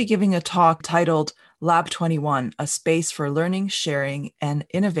she will be giving a talk titled Lab 21, a space for learning, sharing, and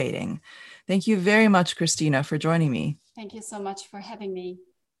innovating. Thank you very much, Christina, for joining me. Thank you so much for having me.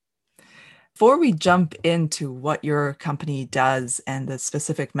 Before we jump into what your company does and the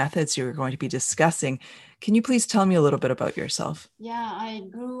specific methods you're going to be discussing, can you please tell me a little bit about yourself? Yeah, I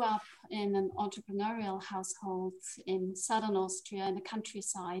grew up in an entrepreneurial household in southern Austria in the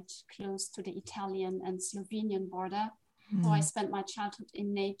countryside, close to the Italian and Slovenian border. So I spent my childhood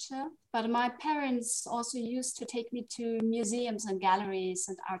in nature. But my parents also used to take me to museums and galleries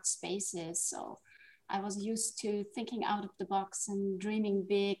and art spaces. So I was used to thinking out of the box and dreaming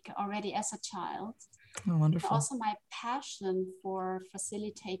big already as a child. Oh, wonderful. And also my passion for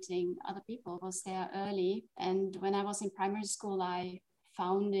facilitating other people was there early. And when I was in primary school, I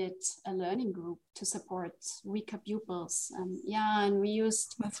founded a learning group to support weaker pupils. And we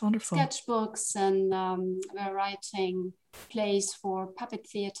used That's wonderful. sketchbooks and we're writing plays for puppet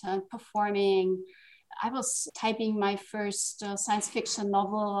theater and performing. I was typing my first science fiction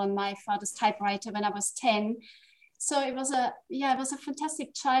novel on my father's typewriter when I was 10. So it was a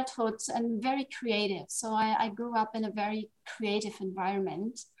fantastic childhood and very creative. So I grew up in a very creative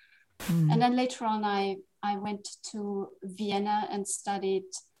environment. And then later on, I went to Vienna and studied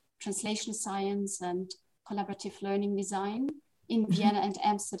translation science and collaborative learning design in Vienna and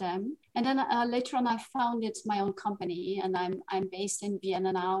Amsterdam. And then later on, I founded my own company, and I'm based in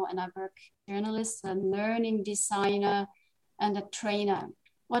Vienna now, and I work as a journalist, a learning designer, and a trainer.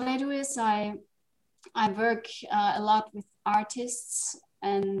 What I do is I work a lot with artists,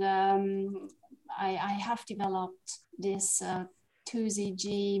 and I have developed this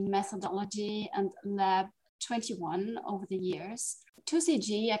 2CG methodology and Lab 21 over the years.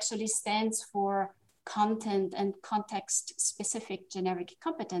 2CG actually stands for Content and Context Specific Generic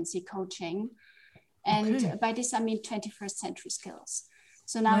Competency Coaching. And by this, I mean 21st century skills.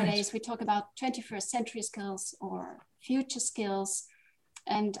 So nowadays we talk about 21st century skills or future skills.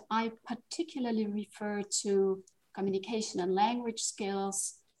 And I particularly refer to communication and language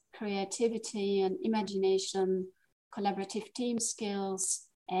skills, creativity and imagination, collaborative team skills,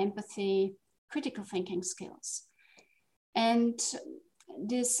 empathy, critical thinking skills. And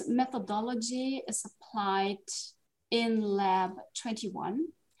this methodology is applied in Lab 21.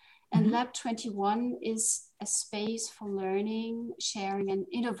 And Lab 21 is a space for learning, sharing, and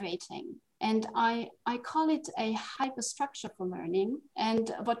innovating. And I call it a hyperstructure for learning.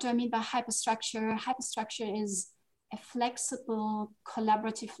 And what do I mean by hyperstructure? Hyperstructure is a flexible,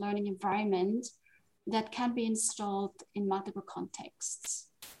 collaborative learning environment that can be installed in multiple contexts.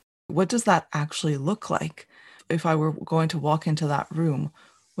 What does that actually look like? If I were going to walk into that room,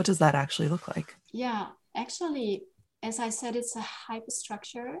 what does that actually look like? Yeah, actually, as I said, it's a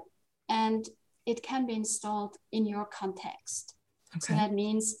hyperstructure and it can be installed in your context. So that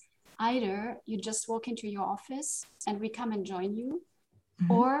means either you just walk into your office and we come and join you,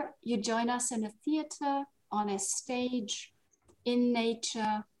 or you join us in a theater, on a stage, in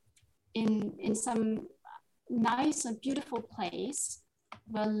nature, in some nice and beautiful place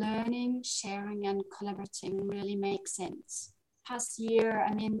where learning, sharing, and collaborating really make sense. Past year,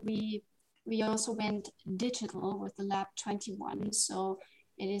 I mean, we also went digital with the Lab 21. So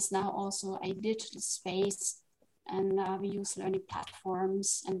it is now also a digital space, and we use learning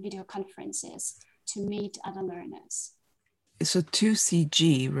platforms and video conferences to meet other learners. So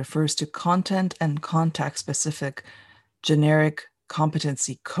 2CG refers to content and context specific generic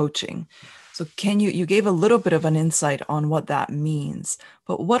competency coaching. So you gave a little bit of an insight on what that means,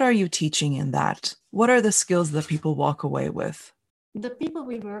 but what are you teaching in that? What are the skills that people walk away with? The people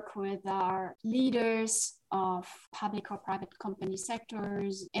we work with are leaders of public or private company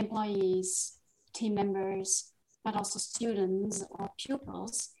sectors, employees, team members, but also students or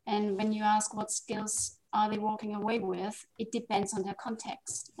pupils. And when you ask what skills are they walking away with, it depends on their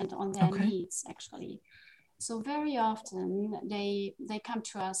context and on their needs, actually. So very often they come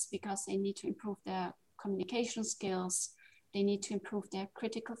to us because they need to improve their communication skills. They need to improve their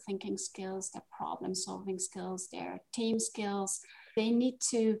critical thinking skills, their problem solving skills, their team skills. They need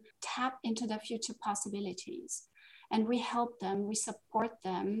to tap into their future possibilities. And we help them, we support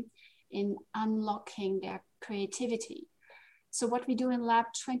them in unlocking their creativity. So what we do in Lab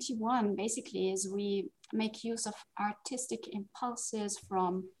 21 basically is we make use of artistic impulses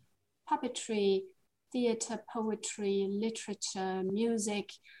from puppetry, theater, poetry, literature, music,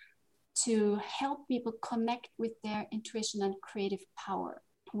 to help people connect with their intuition and creative power.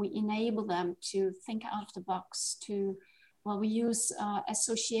 We enable them to think out of the box, we use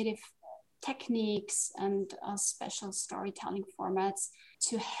associative techniques and special storytelling formats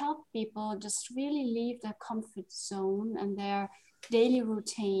to help people just really leave their comfort zone and their daily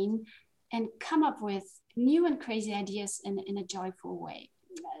routine and come up with new and crazy ideas in a joyful way.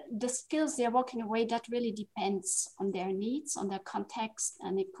 The skills they're walking away, that really depends on their needs, on their context,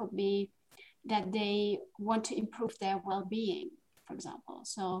 and it could be that they want to improve their well-being, for example.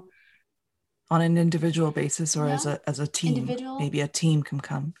 So on an individual basis or as a team, individual, maybe a team can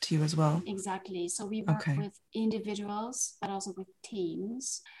come to you as well. Exactly. So we work with individuals, but also with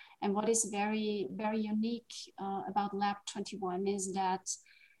teams. And what is very, very unique about Lab 21 is that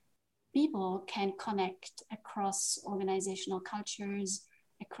people can connect across organizational cultures,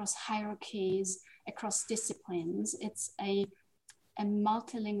 across hierarchies, across disciplines. It's a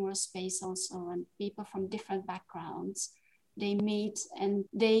multilingual space also, and people from different backgrounds, they meet and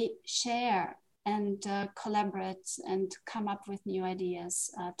they share and collaborate and come up with new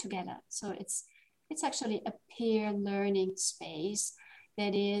ideas together. So it's actually a peer learning space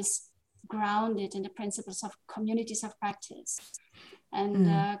that is grounded in the principles of communities of practice.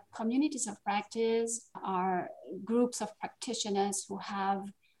 And communities of practice are groups of practitioners who have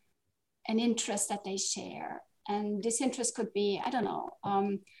an interest that they share. And this interest could be,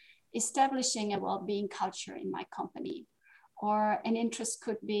 establishing a well-being culture in my company. Or an interest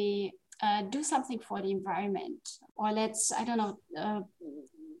could be do something for the environment. Or let's,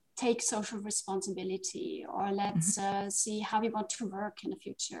 take social responsibility. Or let's see how we want to work in the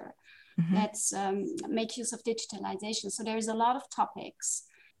future. Let's make use of digitalization. So there's a lot of topics.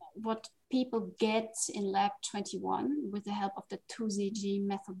 What people get in Lab 21 with the help of the 2ZG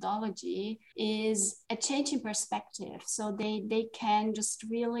methodology is a change in perspective. So they can just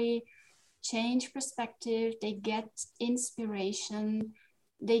really change perspective. They get inspiration.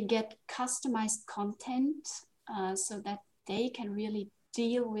 They get customized content so that they can really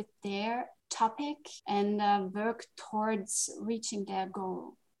deal with their topic and work towards reaching their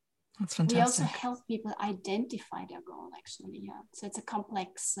goal. That's fantastic. We also help people identify their goal, actually. Yeah. So it's a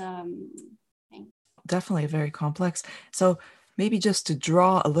complex thing. Definitely very complex. So maybe just to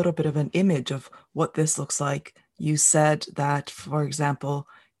draw a little bit of an image of what this looks like, you said that, for example,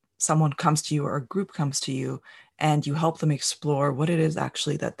 someone comes to you or a group comes to you and you help them explore what it is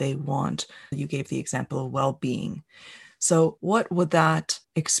actually that they want. You gave the example of well-being. So what would that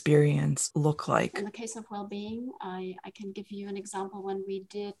experience look like? In the case of well-being, I can give you an example when we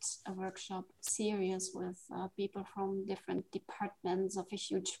did a workshop series with people from different departments of a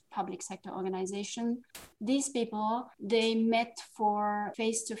huge public sector organization. These people, they met for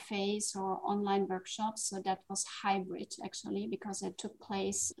face-to-face or online workshops. So that was hybrid, actually, because it took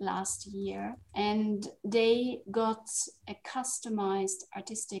place last year. And they got a customized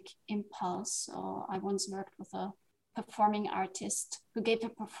artistic impulse. So I once worked with a performing artist who gave a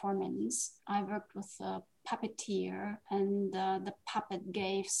performance. I worked with a puppeteer, and the puppet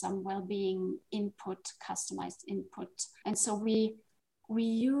gave some well-being input, customized input. And so we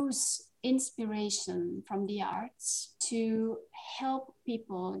use inspiration from the arts to help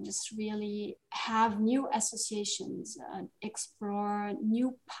people just really have new associations, explore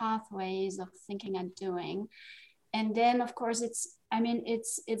new pathways of thinking and doing. And then, of course, it's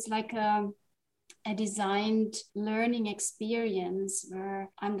like a designed learning experience where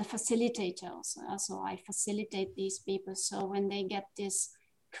I'm the facilitator. So I facilitate these people. So when they get this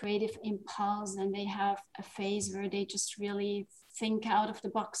creative impulse and they have a phase where they just really think out of the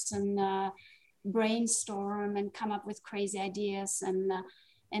box and brainstorm and come up with crazy ideas and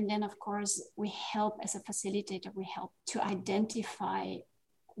And then, of course, we help as a facilitator, we help to identify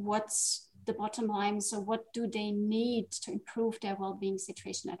what's the bottom line. So what do they need to improve their well-being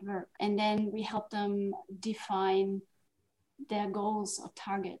situation at work? And then we help them define their goals or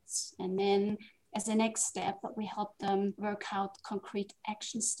targets. And then as a next step, we help them work out concrete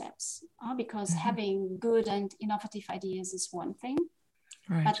action steps, because having good and innovative ideas is one thing,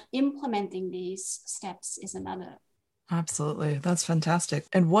 Right. but implementing these steps is another. Absolutely. That's fantastic.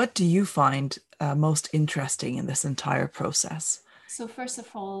 And what do you find most interesting in this entire process? So first of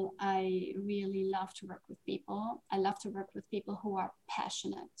all, I really love to work with people. I love to work with people who are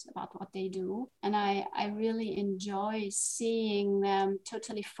passionate about what they do. And I really enjoy seeing them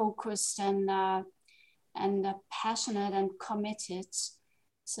totally focused and passionate and committed.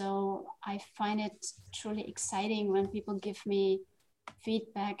 So I find it truly exciting when people give me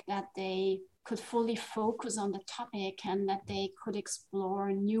feedback that they could fully focus on the topic and that they could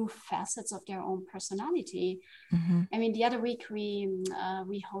explore new facets of their own personality. Mm-hmm. I mean, the other week we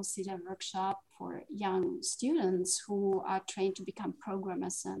hosted a workshop for young students who are trained to become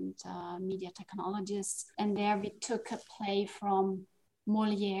programmers and media technologists. And there we took a play from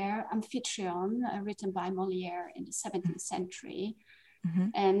Molière, Amphitryon, written by Molière in the 17th century. Mm-hmm.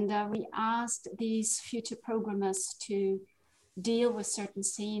 And we asked these future programmers to deal with certain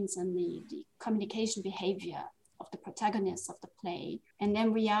scenes and the communication behavior of the protagonists of the play. And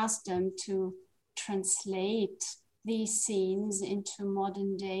then we asked them to translate these scenes into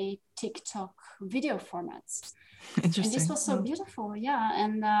modern day TikTok video formats. Interesting. And this was so beautiful, yeah.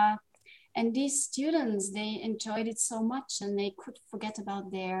 And these students, they enjoyed it so much and they could forget about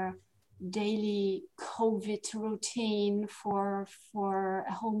their daily COVID routine for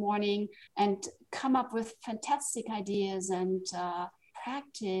a whole morning and come up with fantastic ideas and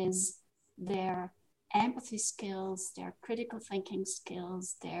practice their empathy skills, their critical thinking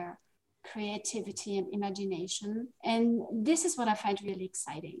skills, their creativity and imagination. And this is what I find really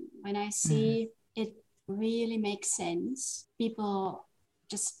exciting. When I see it really makes sense, people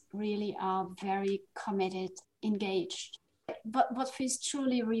just really are very committed, engaged. But what feels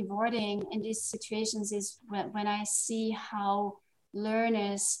truly rewarding in these situations is when I see how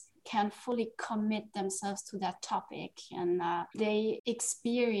learners can fully commit themselves to that topic and they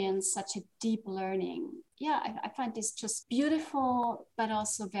experience such a deep learning. Yeah, I find this just beautiful, but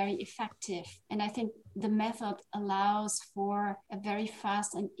also very effective. And I think the method allows for a very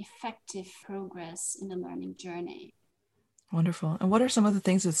fast and effective progress in the learning journey. Wonderful. And what are some of the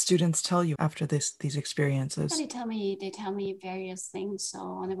things that students tell you after these experiences? They tell me various things. So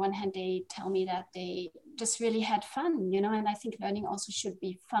on the one hand, they tell me that they just really had fun, and I think learning also should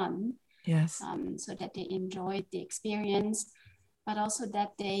be fun. Yes. So that they enjoyed the experience, but also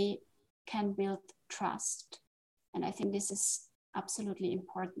that they can build trust. And I think this is absolutely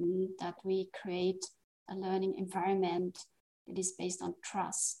important, that we create a learning environment that is based on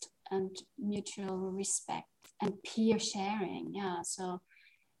trust and mutual respect and peer sharing. Yeah. So,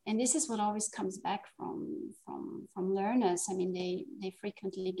 and this is what always comes back from learners. I mean, they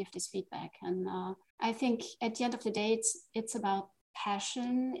frequently give this feedback. And I think at the end of the day, it's about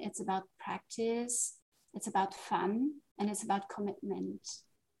passion, it's about practice, it's about fun, and it's about commitment.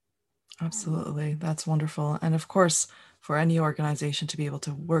 Absolutely. That's wonderful. And of course, for any organization to be able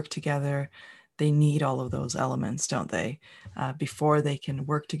to work together, they need all of those elements, don't they? Before they can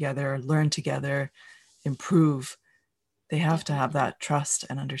work together, learn together, improve, they have to have that trust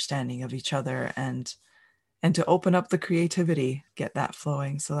and understanding of each other and to open up the creativity, get that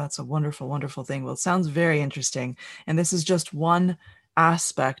flowing. So that's a wonderful, wonderful thing. Well, it sounds very interesting. And this is just one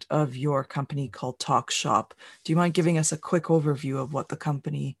aspect of your company called Talk Shop. Do you mind giving us a quick overview of what the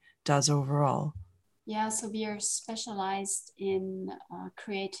company does overall? Yeah, so we are specialized in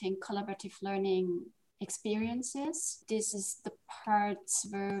creating collaborative learning experiences. This is the parts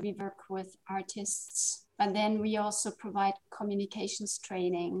where we work with artists, but then we also provide communications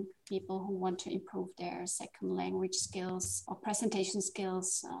training, people who want to improve their second language skills or presentation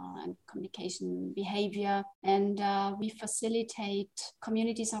skills and communication behavior. And we facilitate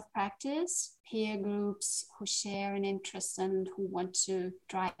communities of practice, peer groups who share an interest and who want to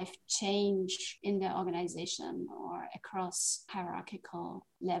drive change in their organization or across hierarchical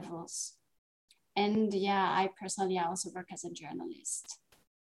levels. And yeah, I personally also work as a journalist.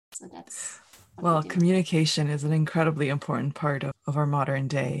 So that's well, communication is an incredibly important part of our modern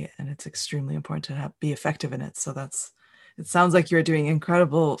day, and it's extremely important to be effective in it. So it sounds like you're doing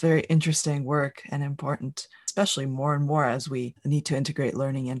incredible, very interesting work and important, especially more and more as we need to integrate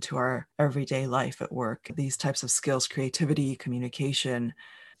learning into our everyday life at work. These types of skills, creativity, communication,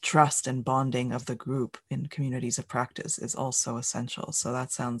 trust and bonding of the group in communities of practice is also essential. So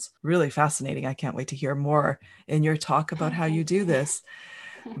that sounds really fascinating. I can't wait to hear more in your talk about how you do this.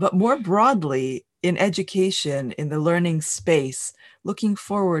 But more broadly, in education, in the learning space, looking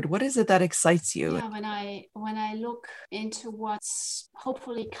forward, what is it that excites you? Yeah, when I look into what's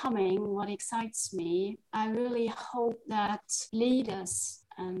hopefully coming, what excites me, I really hope that leaders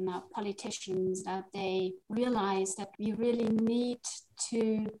and politicians, that they realize that we really need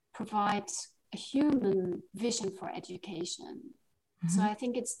to provide a human vision for education. So I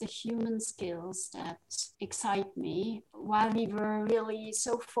think it's the human skills that excite me. While we were really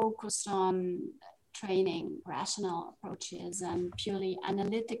so focused on training rational approaches and purely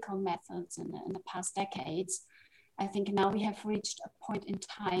analytical methods in the past decades, I think now we have reached a point in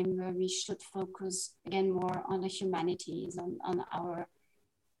time where we should focus again more on the humanities, on our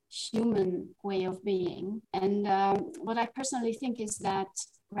human way of being. And what I personally think is that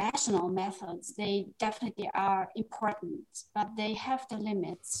rational methods, they definitely are important, but they have the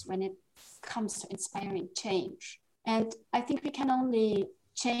limits when it comes to inspiring change. And I think we can only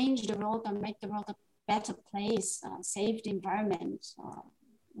change the world and make the world a better place, save the environment,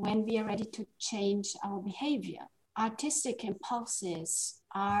 when we are ready to change our behavior. Artistic impulses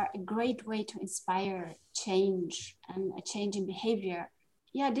are a great way to inspire change and a change in behavior.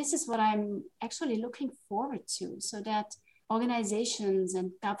 Yeah, this is what I'm actually looking forward to, so that organizations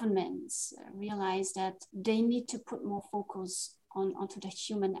and governments realize that they need to put more focus onto the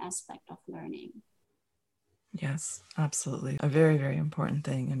human aspect of learning. Yes, absolutely. A very, very important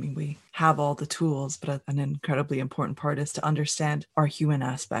thing. I mean, we have all the tools, but an incredibly important part is to understand our human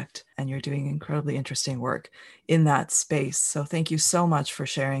aspect. And you're doing incredibly interesting work in that space. So thank you so much for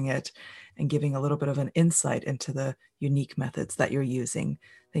sharing it and giving a little bit of an insight into the unique methods that you're using.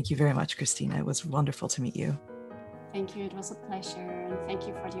 Thank you very much, Christina. It was wonderful to meet you. Thank you. It was a pleasure. And thank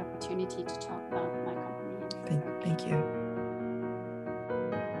you for the opportunity to talk about my company. Thank you.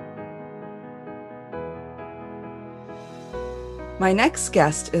 My next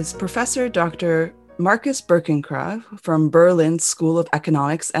guest is Professor Dr. Marcus Birkenkrahe from Berlin School of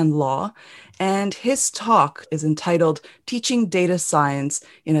Economics and Law, and his talk is entitled Teaching Data Science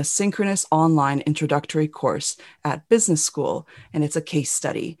in a Synchronous Online Introductory Course at Business School, and it's a case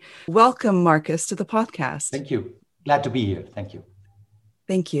study. Welcome, Marcus, to the podcast. Thank you. Glad to be here. Thank you.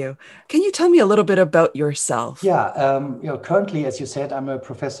 Thank you. Can you tell me a little bit about yourself? Yeah, currently, as you said, I'm a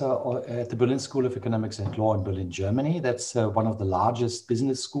professor at the Berlin School of Economics and Law in Berlin, Germany. That's one of the largest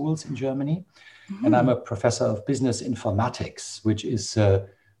business schools in Germany. Mm-hmm. And I'm a professor of business informatics, which is a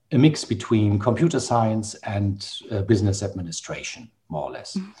mix between computer science and business administration, more or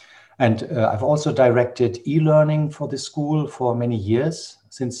less. Mm-hmm. And I've also directed e-learning for the school for many years,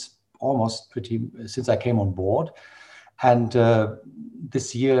 since I came on board. And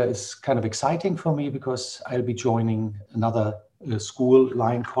this year is kind of exciting for me because I'll be joining another school,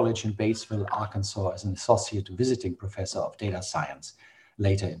 Lyon College in Batesville, Arkansas, as an associate visiting professor of data science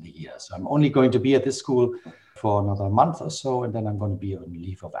later in the year. So I'm only going to be at this school for another month or so, and then I'm going to be on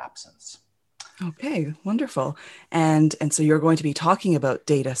leave of absence. Okay, wonderful. And so you're going to be talking about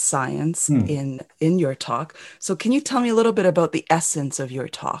data science in your talk. So can you tell me a little bit about the essence of your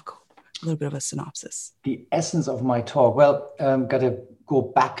talk? A little bit of a synopsis. The essence of my talk. Well, got to go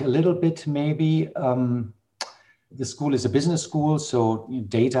back a little bit, maybe. The school is a business school, so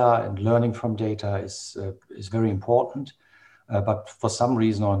data and learning from data is very important. But for some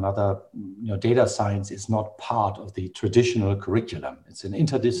reason or another, data science is not part of the traditional curriculum. It's an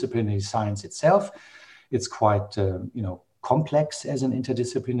interdisciplinary science itself. It's quite, complex as an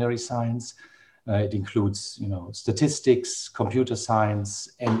interdisciplinary science. It includes, statistics, computer science,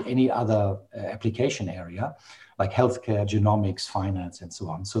 and any other application area like healthcare, genomics, finance, and so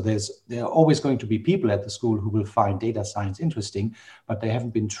on. So there are always going to be people at the school who will find data science interesting, but they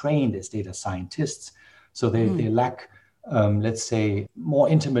haven't been trained as data scientists. So they lack, let's say, more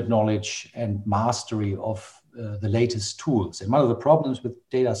intimate knowledge and mastery of the latest tools. And one of the problems with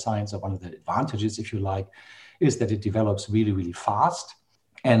data science, or one of the advantages, if you like, is that it develops really, really fast.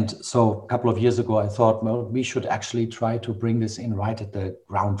 And so a couple of years ago, I thought, well, we should actually try to bring this in right at the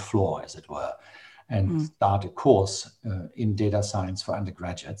ground floor, as it were, and start a course in data science for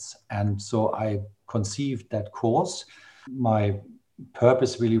undergraduates. And so I conceived that course. My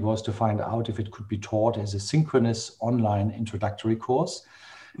purpose really was to find out if it could be taught as a synchronous online introductory course.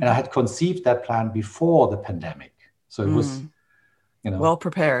 And I had conceived that plan before the pandemic. So it was, well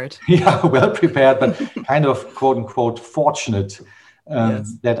prepared. Yeah, well prepared, but kind of quote unquote fortunate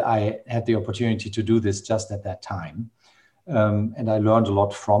that I had the opportunity to do this just at that time. And I learned a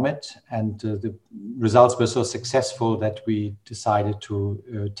lot from it. And the results were so successful that we decided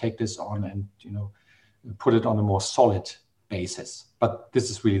to take this on and, put it on a more solid basis. But this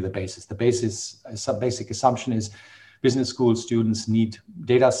is really the basis. The basis, some basic assumption is business school students need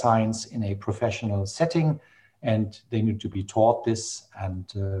data science in a professional setting, and they need to be taught this.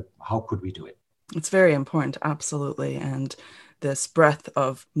 And how could we do it? It's very important, absolutely. And this breadth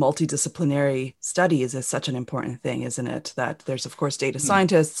of multidisciplinary studies is such an important thing, isn't it? That there's, of course, data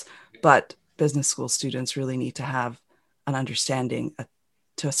scientists, but business school students really need to have an understanding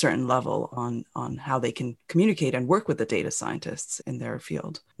to a certain level on how they can communicate and work with the data scientists in their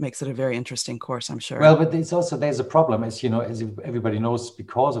field. Makes it a very interesting course, I'm sure. Well, but there's a problem, as everybody knows,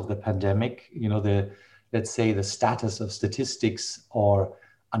 because of the pandemic, let's say the status of statistics or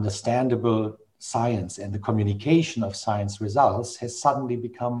understandable science and the communication of science results has suddenly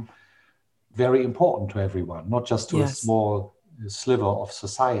become very important to everyone, not just to a small sliver of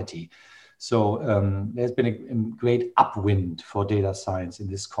society. So there's been a great upwind for data science in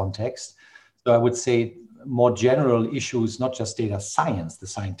this context. So I would say more general issues, not just data science, the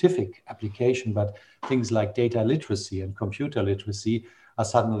scientific application, but things like data literacy and computer literacy are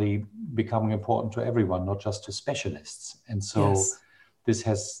suddenly becoming important to everyone, not just to specialists. And so this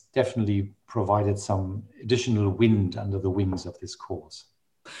has definitely provided some additional wind under the wings of this course.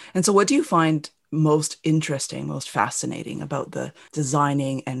 And so what do you find most interesting, most fascinating about the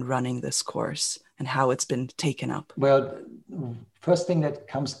designing and running this course and how it's been taken up? Well, first thing that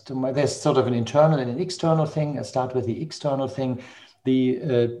comes to mind, there's sort of an internal and an external thing. I start with the external thing.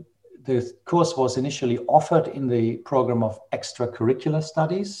 The course was initially offered in the program of extracurricular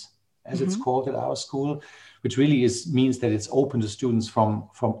studies, as it's called at our school, which really means that it's open to students from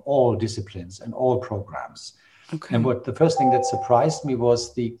all disciplines and all programs. Okay. And the first thing that surprised me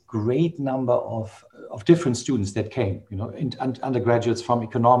was the great number of different students that came, undergraduates from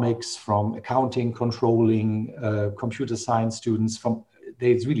economics, from accounting, controlling, computer science students,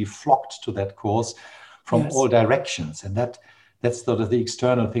 they really flocked to that course from all directions. And that's sort of the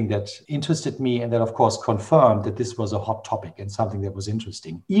external thing that interested me, and that of course confirmed that this was a hot topic and something that was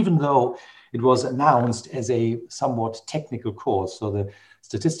interesting, even though it was announced as a somewhat technical course. So the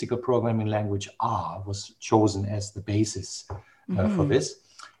statistical programming language R was chosen as the basis for this.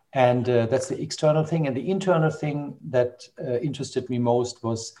 And that's the external thing. And the internal thing that interested me most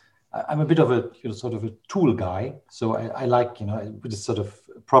was, I'm a bit of a sort of a tool guy. So I like, it is sort of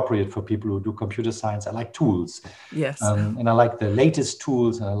appropriate for people who do computer science. I like tools. Yes. And I like the latest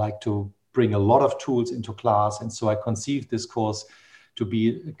tools, and I like to bring a lot of tools into class. And so I conceived this course to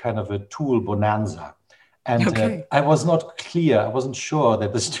be kind of a tool bonanza. And I was not clear, I wasn't sure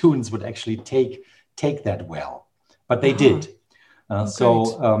that the students would actually take that well, but they did.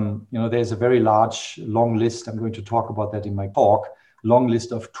 There's a very long list. I'm going to talk about that in my talk, long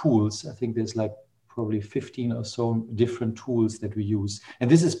list of tools. I think there's like probably 15 or so different tools that we use. And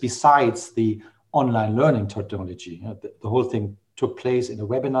this is besides the online learning technology. The whole thing took place in a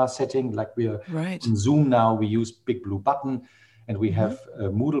webinar setting, like we are in Zoom now. We use Big Blue Button. And we have a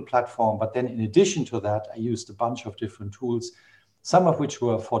Moodle platform. But then in addition to that, I used a bunch of different tools, some of which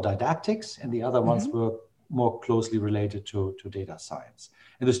were for didactics, and the other ones were more closely related to data science.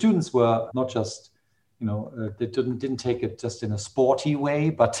 And the students were not just, they didn't take it just in a sporty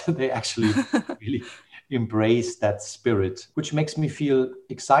way, but they actually really embraced that spirit, which makes me feel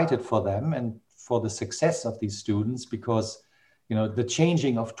excited for them and for the success of these students, because, the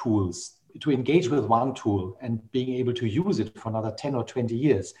changing of tools, to engage with one tool and being able to use it for another 10 or 20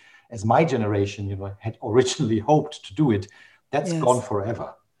 years, as my generation, had originally hoped to do it, that's gone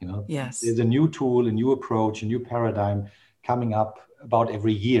forever. There's a new tool, a new approach, a new paradigm coming up about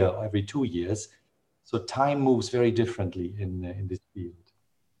every year or every 2 years. So time moves very differently in this field.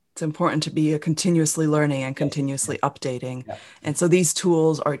 It's important to be continuously learning and continuously updating. Yeah. And so these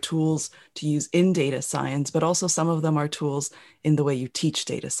tools are tools to use in data science, but also some of them are tools in the way you teach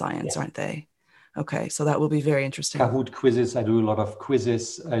data science, aren't they? Okay, so that will be very interesting. Kahoot quizzes, I do a lot of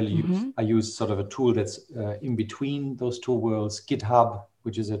quizzes. I use sort of a tool that's in between those two worlds. GitHub,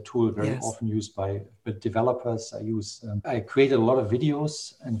 which is a tool very often used by developers. I created a lot of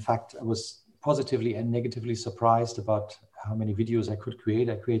videos. In fact, I was positively and negatively surprised about how many videos I could create.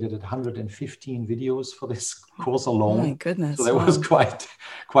 I created 115 videos for this course alone. Oh my goodness. So that was quite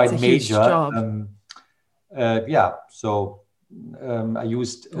major. I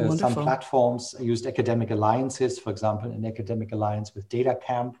used some platforms. I used academic alliances, for example, an academic alliance with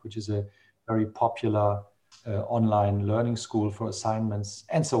DataCamp, which is a very popular online learning school for assignments,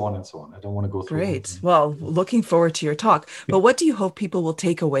 and so on and so on. I don't want to go through. Great. Well, looking forward to your talk. But what do you hope people will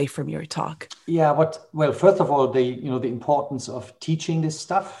take away from your talk? Yeah, well, first of all, the importance of teaching this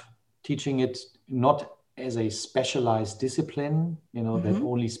stuff, teaching it not as a specialized discipline, that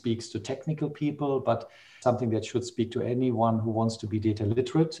only speaks to technical people, but something that should speak to anyone who wants to be data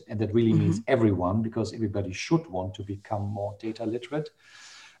literate. And that really means everyone, because everybody should want to become more data literate.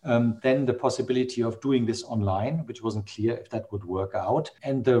 Then the possibility of doing this online, which wasn't clear if that would work out,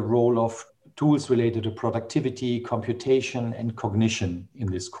 and the role of tools related to productivity, computation, and cognition in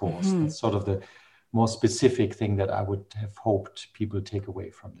this course. That's sort of the more specific thing that I would have hoped people take away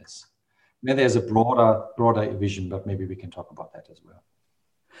from this. Then there's a broader vision, but maybe we can talk about that as well.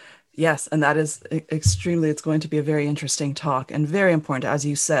 Yes, and that is it's going to be a very interesting talk and very important. As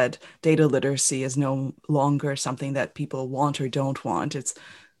you said, data literacy is no longer something that people want or don't want. It's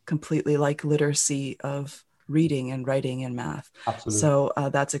completely like literacy of reading and writing and math. Absolutely. So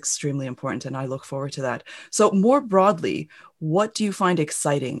that's extremely important, and I look forward to that. So more broadly, what do you find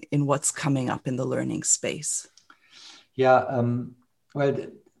exciting in what's coming up in the learning space? Yeah, well,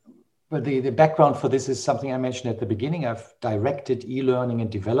 the background for this is something I mentioned at the beginning. I've directed e-learning and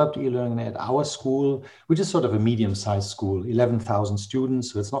developed e-learning at our school, which is sort of a medium-sized school, 11,000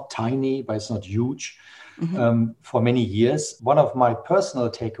 students. So it's not tiny, but it's not huge. For many years. One of my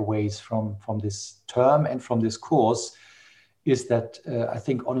personal takeaways from this term and from this course is that I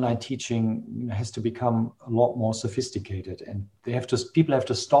think online teaching has to become a lot more sophisticated, and people have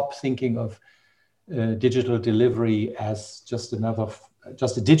to stop thinking of digital delivery as just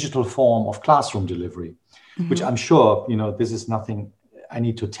a digital form of classroom delivery, which I'm sure, this is nothing I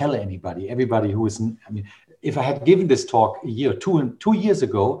need to tell anybody. Everybody who isn't, if I had given this talk two years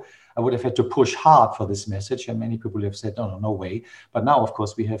ago, I would have had to push hard for this message, and many people have said, no way. But now, of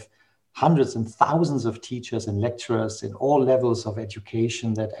course, we have hundreds and thousands of teachers and lecturers in all levels of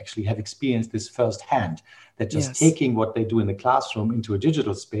education that actually have experienced this firsthand, that just taking what they do in the classroom into a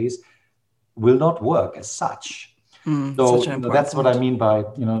digital space will not work as such. So that's what I mean by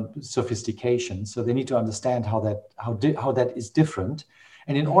sophistication. So they need to understand how that is different,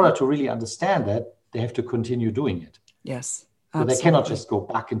 and in order to really understand that, they have to continue doing it. Yes. So they cannot just go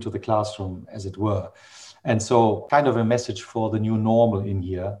back into the classroom, as it were. And so kind of a message for the new normal in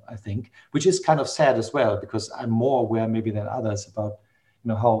here, I think, which is kind of sad as well, because I'm more aware maybe than others about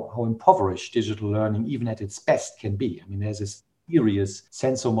how impoverished digital learning, even at its best, can be. There's this serious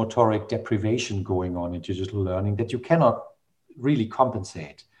sensomotoric deprivation going on in digital learning that you cannot really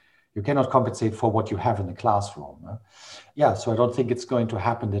compensate. You cannot compensate for what you have in the classroom. So I don't think it's going to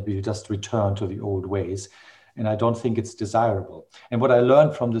happen that we just return to the old ways. And I don't think it's desirable. And what I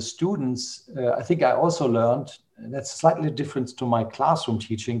learned from the students, I think I also learned, that's slightly different to my classroom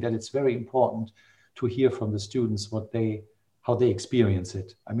teaching, that it's very important to hear from the students how they experience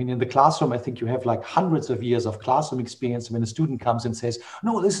it. In the classroom, I think you have like hundreds of years of classroom experience. When a student comes and says,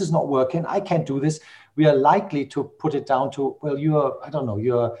 no, this is not working, I can't do this, we are likely to put it down to, well,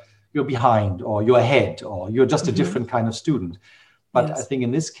 you're behind, or you're ahead, or you're just a different kind of student. But I think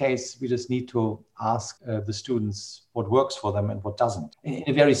in this case, we just need to ask the students what works for them and what doesn't, in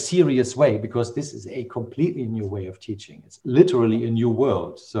a very serious way, because this is a completely new way of teaching. It's literally a new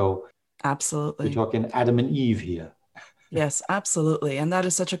world. So absolutely, we're talking Adam and Eve here. Yes, absolutely. And that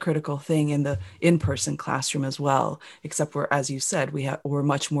is such a critical thing in the in-person classroom as well, except as you said, we're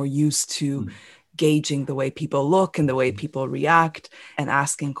much more used to gauging the way people look and the way people react and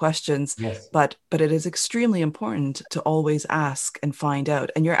asking questions. Yes. But it is extremely important to always ask and find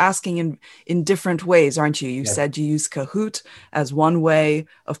out. And you're asking in different ways, aren't you? You said you use Kahoot as one way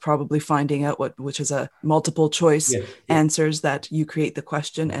of probably finding out which is a multiple choice answers, that you create the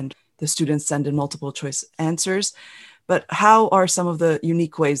question and the students send in multiple choice answers. But how are some of the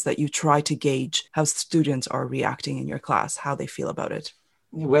unique ways that you try to gauge how students are reacting in your class, how they feel about it?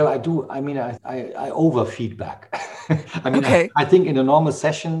 Well, I do. I over feedback. Okay. I think in a normal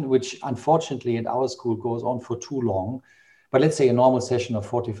session, which unfortunately at our school goes on for too long, but let's say a normal session of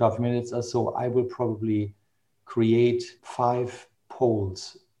 45 minutes or so, I will probably create 5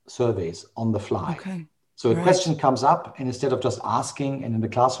 surveys on the fly. Okay. So a question comes up, and instead of just asking, and in the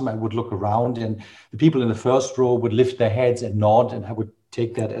classroom, I would look around, and the people in the first row would lift their heads and nod, and I would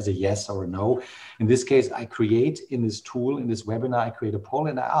take that as a yes or a no. In this case, I create in this tool, in this webinar, I create a poll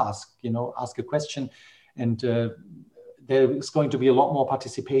and I ask a question, and there is going to be a lot more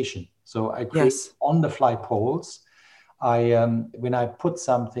participation. So I create on-the-fly polls. When I put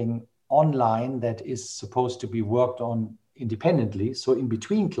something online that is supposed to be worked on independently, so in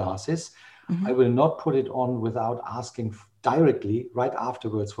between classes, I will not put it on without asking directly right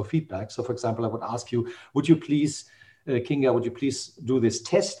afterwards for feedback. So for example, I would ask you, would you please Kinga, would you please do this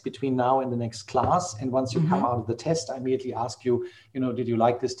test between now and the next class? And once you come out of the test, I immediately ask you, did you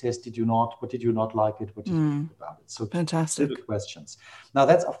like this test? Did you not? What did you not like it? What did you think about it? So fantastic little questions. Now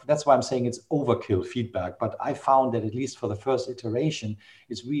that's why I'm saying it's overkill feedback. But I found that at least for the first iteration,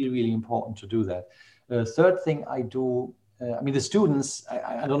 it's really, really important to do that. Third thing I do, the students,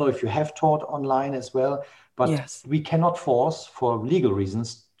 I don't know if you have taught online as well, but yes. we cannot force, for legal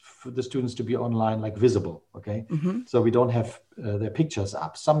reasons, for the students to be online, like visible, okay? So we don't have their pictures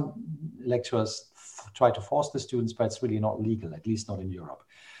up. Some lecturers try to force the students, but it's really not legal, at least not in Europe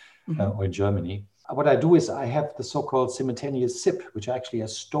or in Germany. What I do is I have the so-called simultaneous sip, which actually I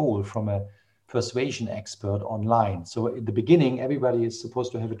stole from a persuasion expert online. So at the beginning, everybody is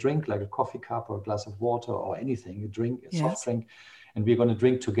supposed to have a drink, like a coffee cup or a glass of water or anything, a soft drink, and we're going to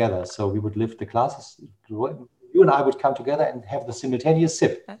drink together. So we would lift the glasses. You and I would come together and have the simultaneous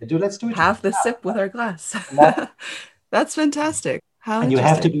sip. Let's do it. Have the sip with our glass. That's fantastic. And you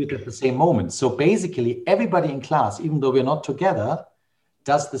have to do it at the same moment. So basically, everybody in class, even though we're not together,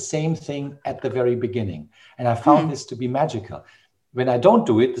 does the same thing at the very beginning. And I found this to be magical. When I don't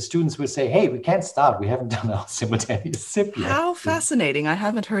do it, the students will say, hey, we can't start. We haven't done our simultaneous sip yet. How fascinating. I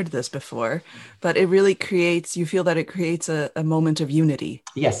haven't heard this before, but it really you feel that it creates a moment of unity.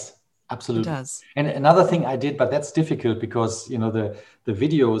 Yes. Absolutely. It does. And another thing I did, but that's difficult because, the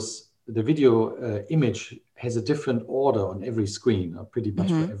video image has a different order on every screen, or pretty much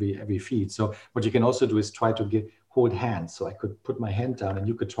for every feed. So what you can also do is try to hold hands. So I could put my hand down and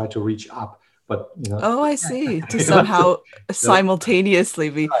you could try to reach up. But, Oh, I see. To somehow simultaneously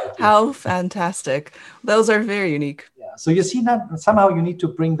be. Right, how fantastic. Those are very unique. Yeah. So you see that somehow you need to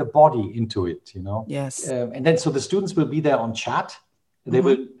bring the body into it, Yes. And then so the students will be there on chat. They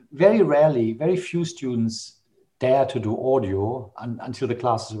will very few students dare to do audio until the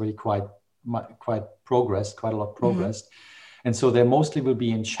class is already quite progressed, quite a lot progressed. And so they mostly will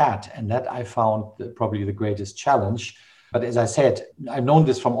be in chat. And that I found probably the greatest challenge. But as I said, I've known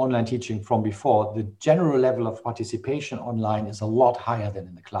this from online teaching from before. The general level of participation online is a lot higher than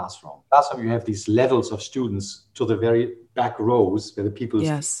in the classroom. Classroom, you have these levels of students to the very back rows where the people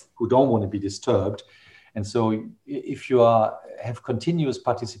who don't want to be disturbed. And so if you have continuous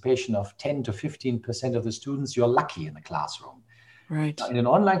participation of 10 to 15% of the students, you're lucky in the classroom. Right. Now, in an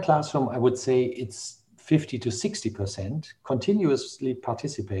online classroom, I would say it's 50 to 60% continuously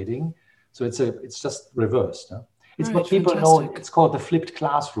participating. So it's just reversed. Huh? It's what people know. It's called the flipped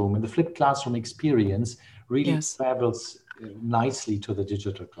classroom. And the flipped classroom experience really travels nicely to the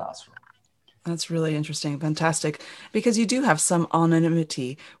digital classroom. That's really interesting. Fantastic. Because you do have some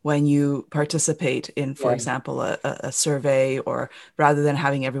anonymity when you participate in, for example, a survey, or rather than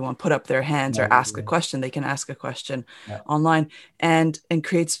having everyone put up their hands or ask a question, they can ask a question online, and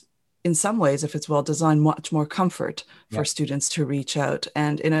creates, in some ways, if it's well designed, much more comfort for students to reach out.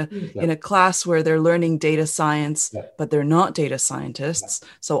 And in a class where they're learning data science, but they're not data scientists,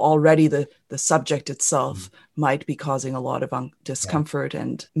 so already the subject itself might be causing a lot of discomfort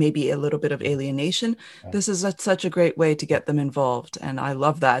and maybe a little bit of alienation. This is such a great way to get them involved. And I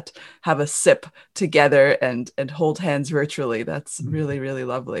love that. Have a sip together and hold hands virtually. That's really, really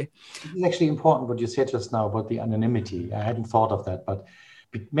lovely. It's actually important what you said just now about the anonymity. I hadn't thought of that, but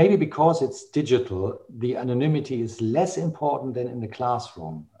maybe because it's digital, the anonymity is less important than in the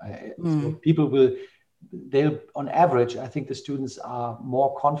classroom. So people they'll, on average, I think the students are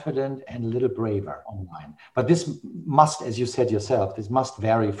more confident and a little braver online. But this must, as you said yourself, this must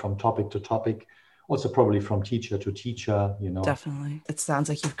vary from topic to topic, also probably from teacher to teacher, Definitely. It sounds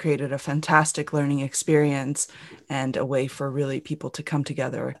like you've created a fantastic learning experience and a way for really people to come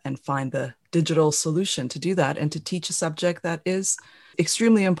together and find the digital solution to do that and to teach a subject that is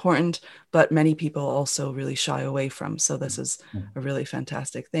extremely important, but many people also really shy away from. So this is a really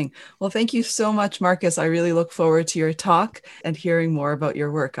fantastic thing. Well, thank you so much, Marcus. I really look forward to your talk and hearing more about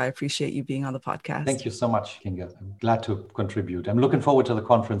your work. I appreciate you being on the podcast. Thank you so much, Kinga. I'm glad to contribute. I'm looking forward to the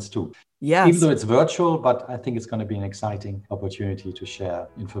conference too. Yes. Even though it's virtual, but I think it's going to be an exciting opportunity to share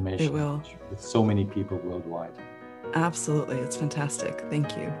information with so many people worldwide. Absolutely. It's fantastic.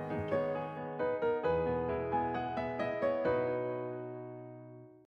 Thank you.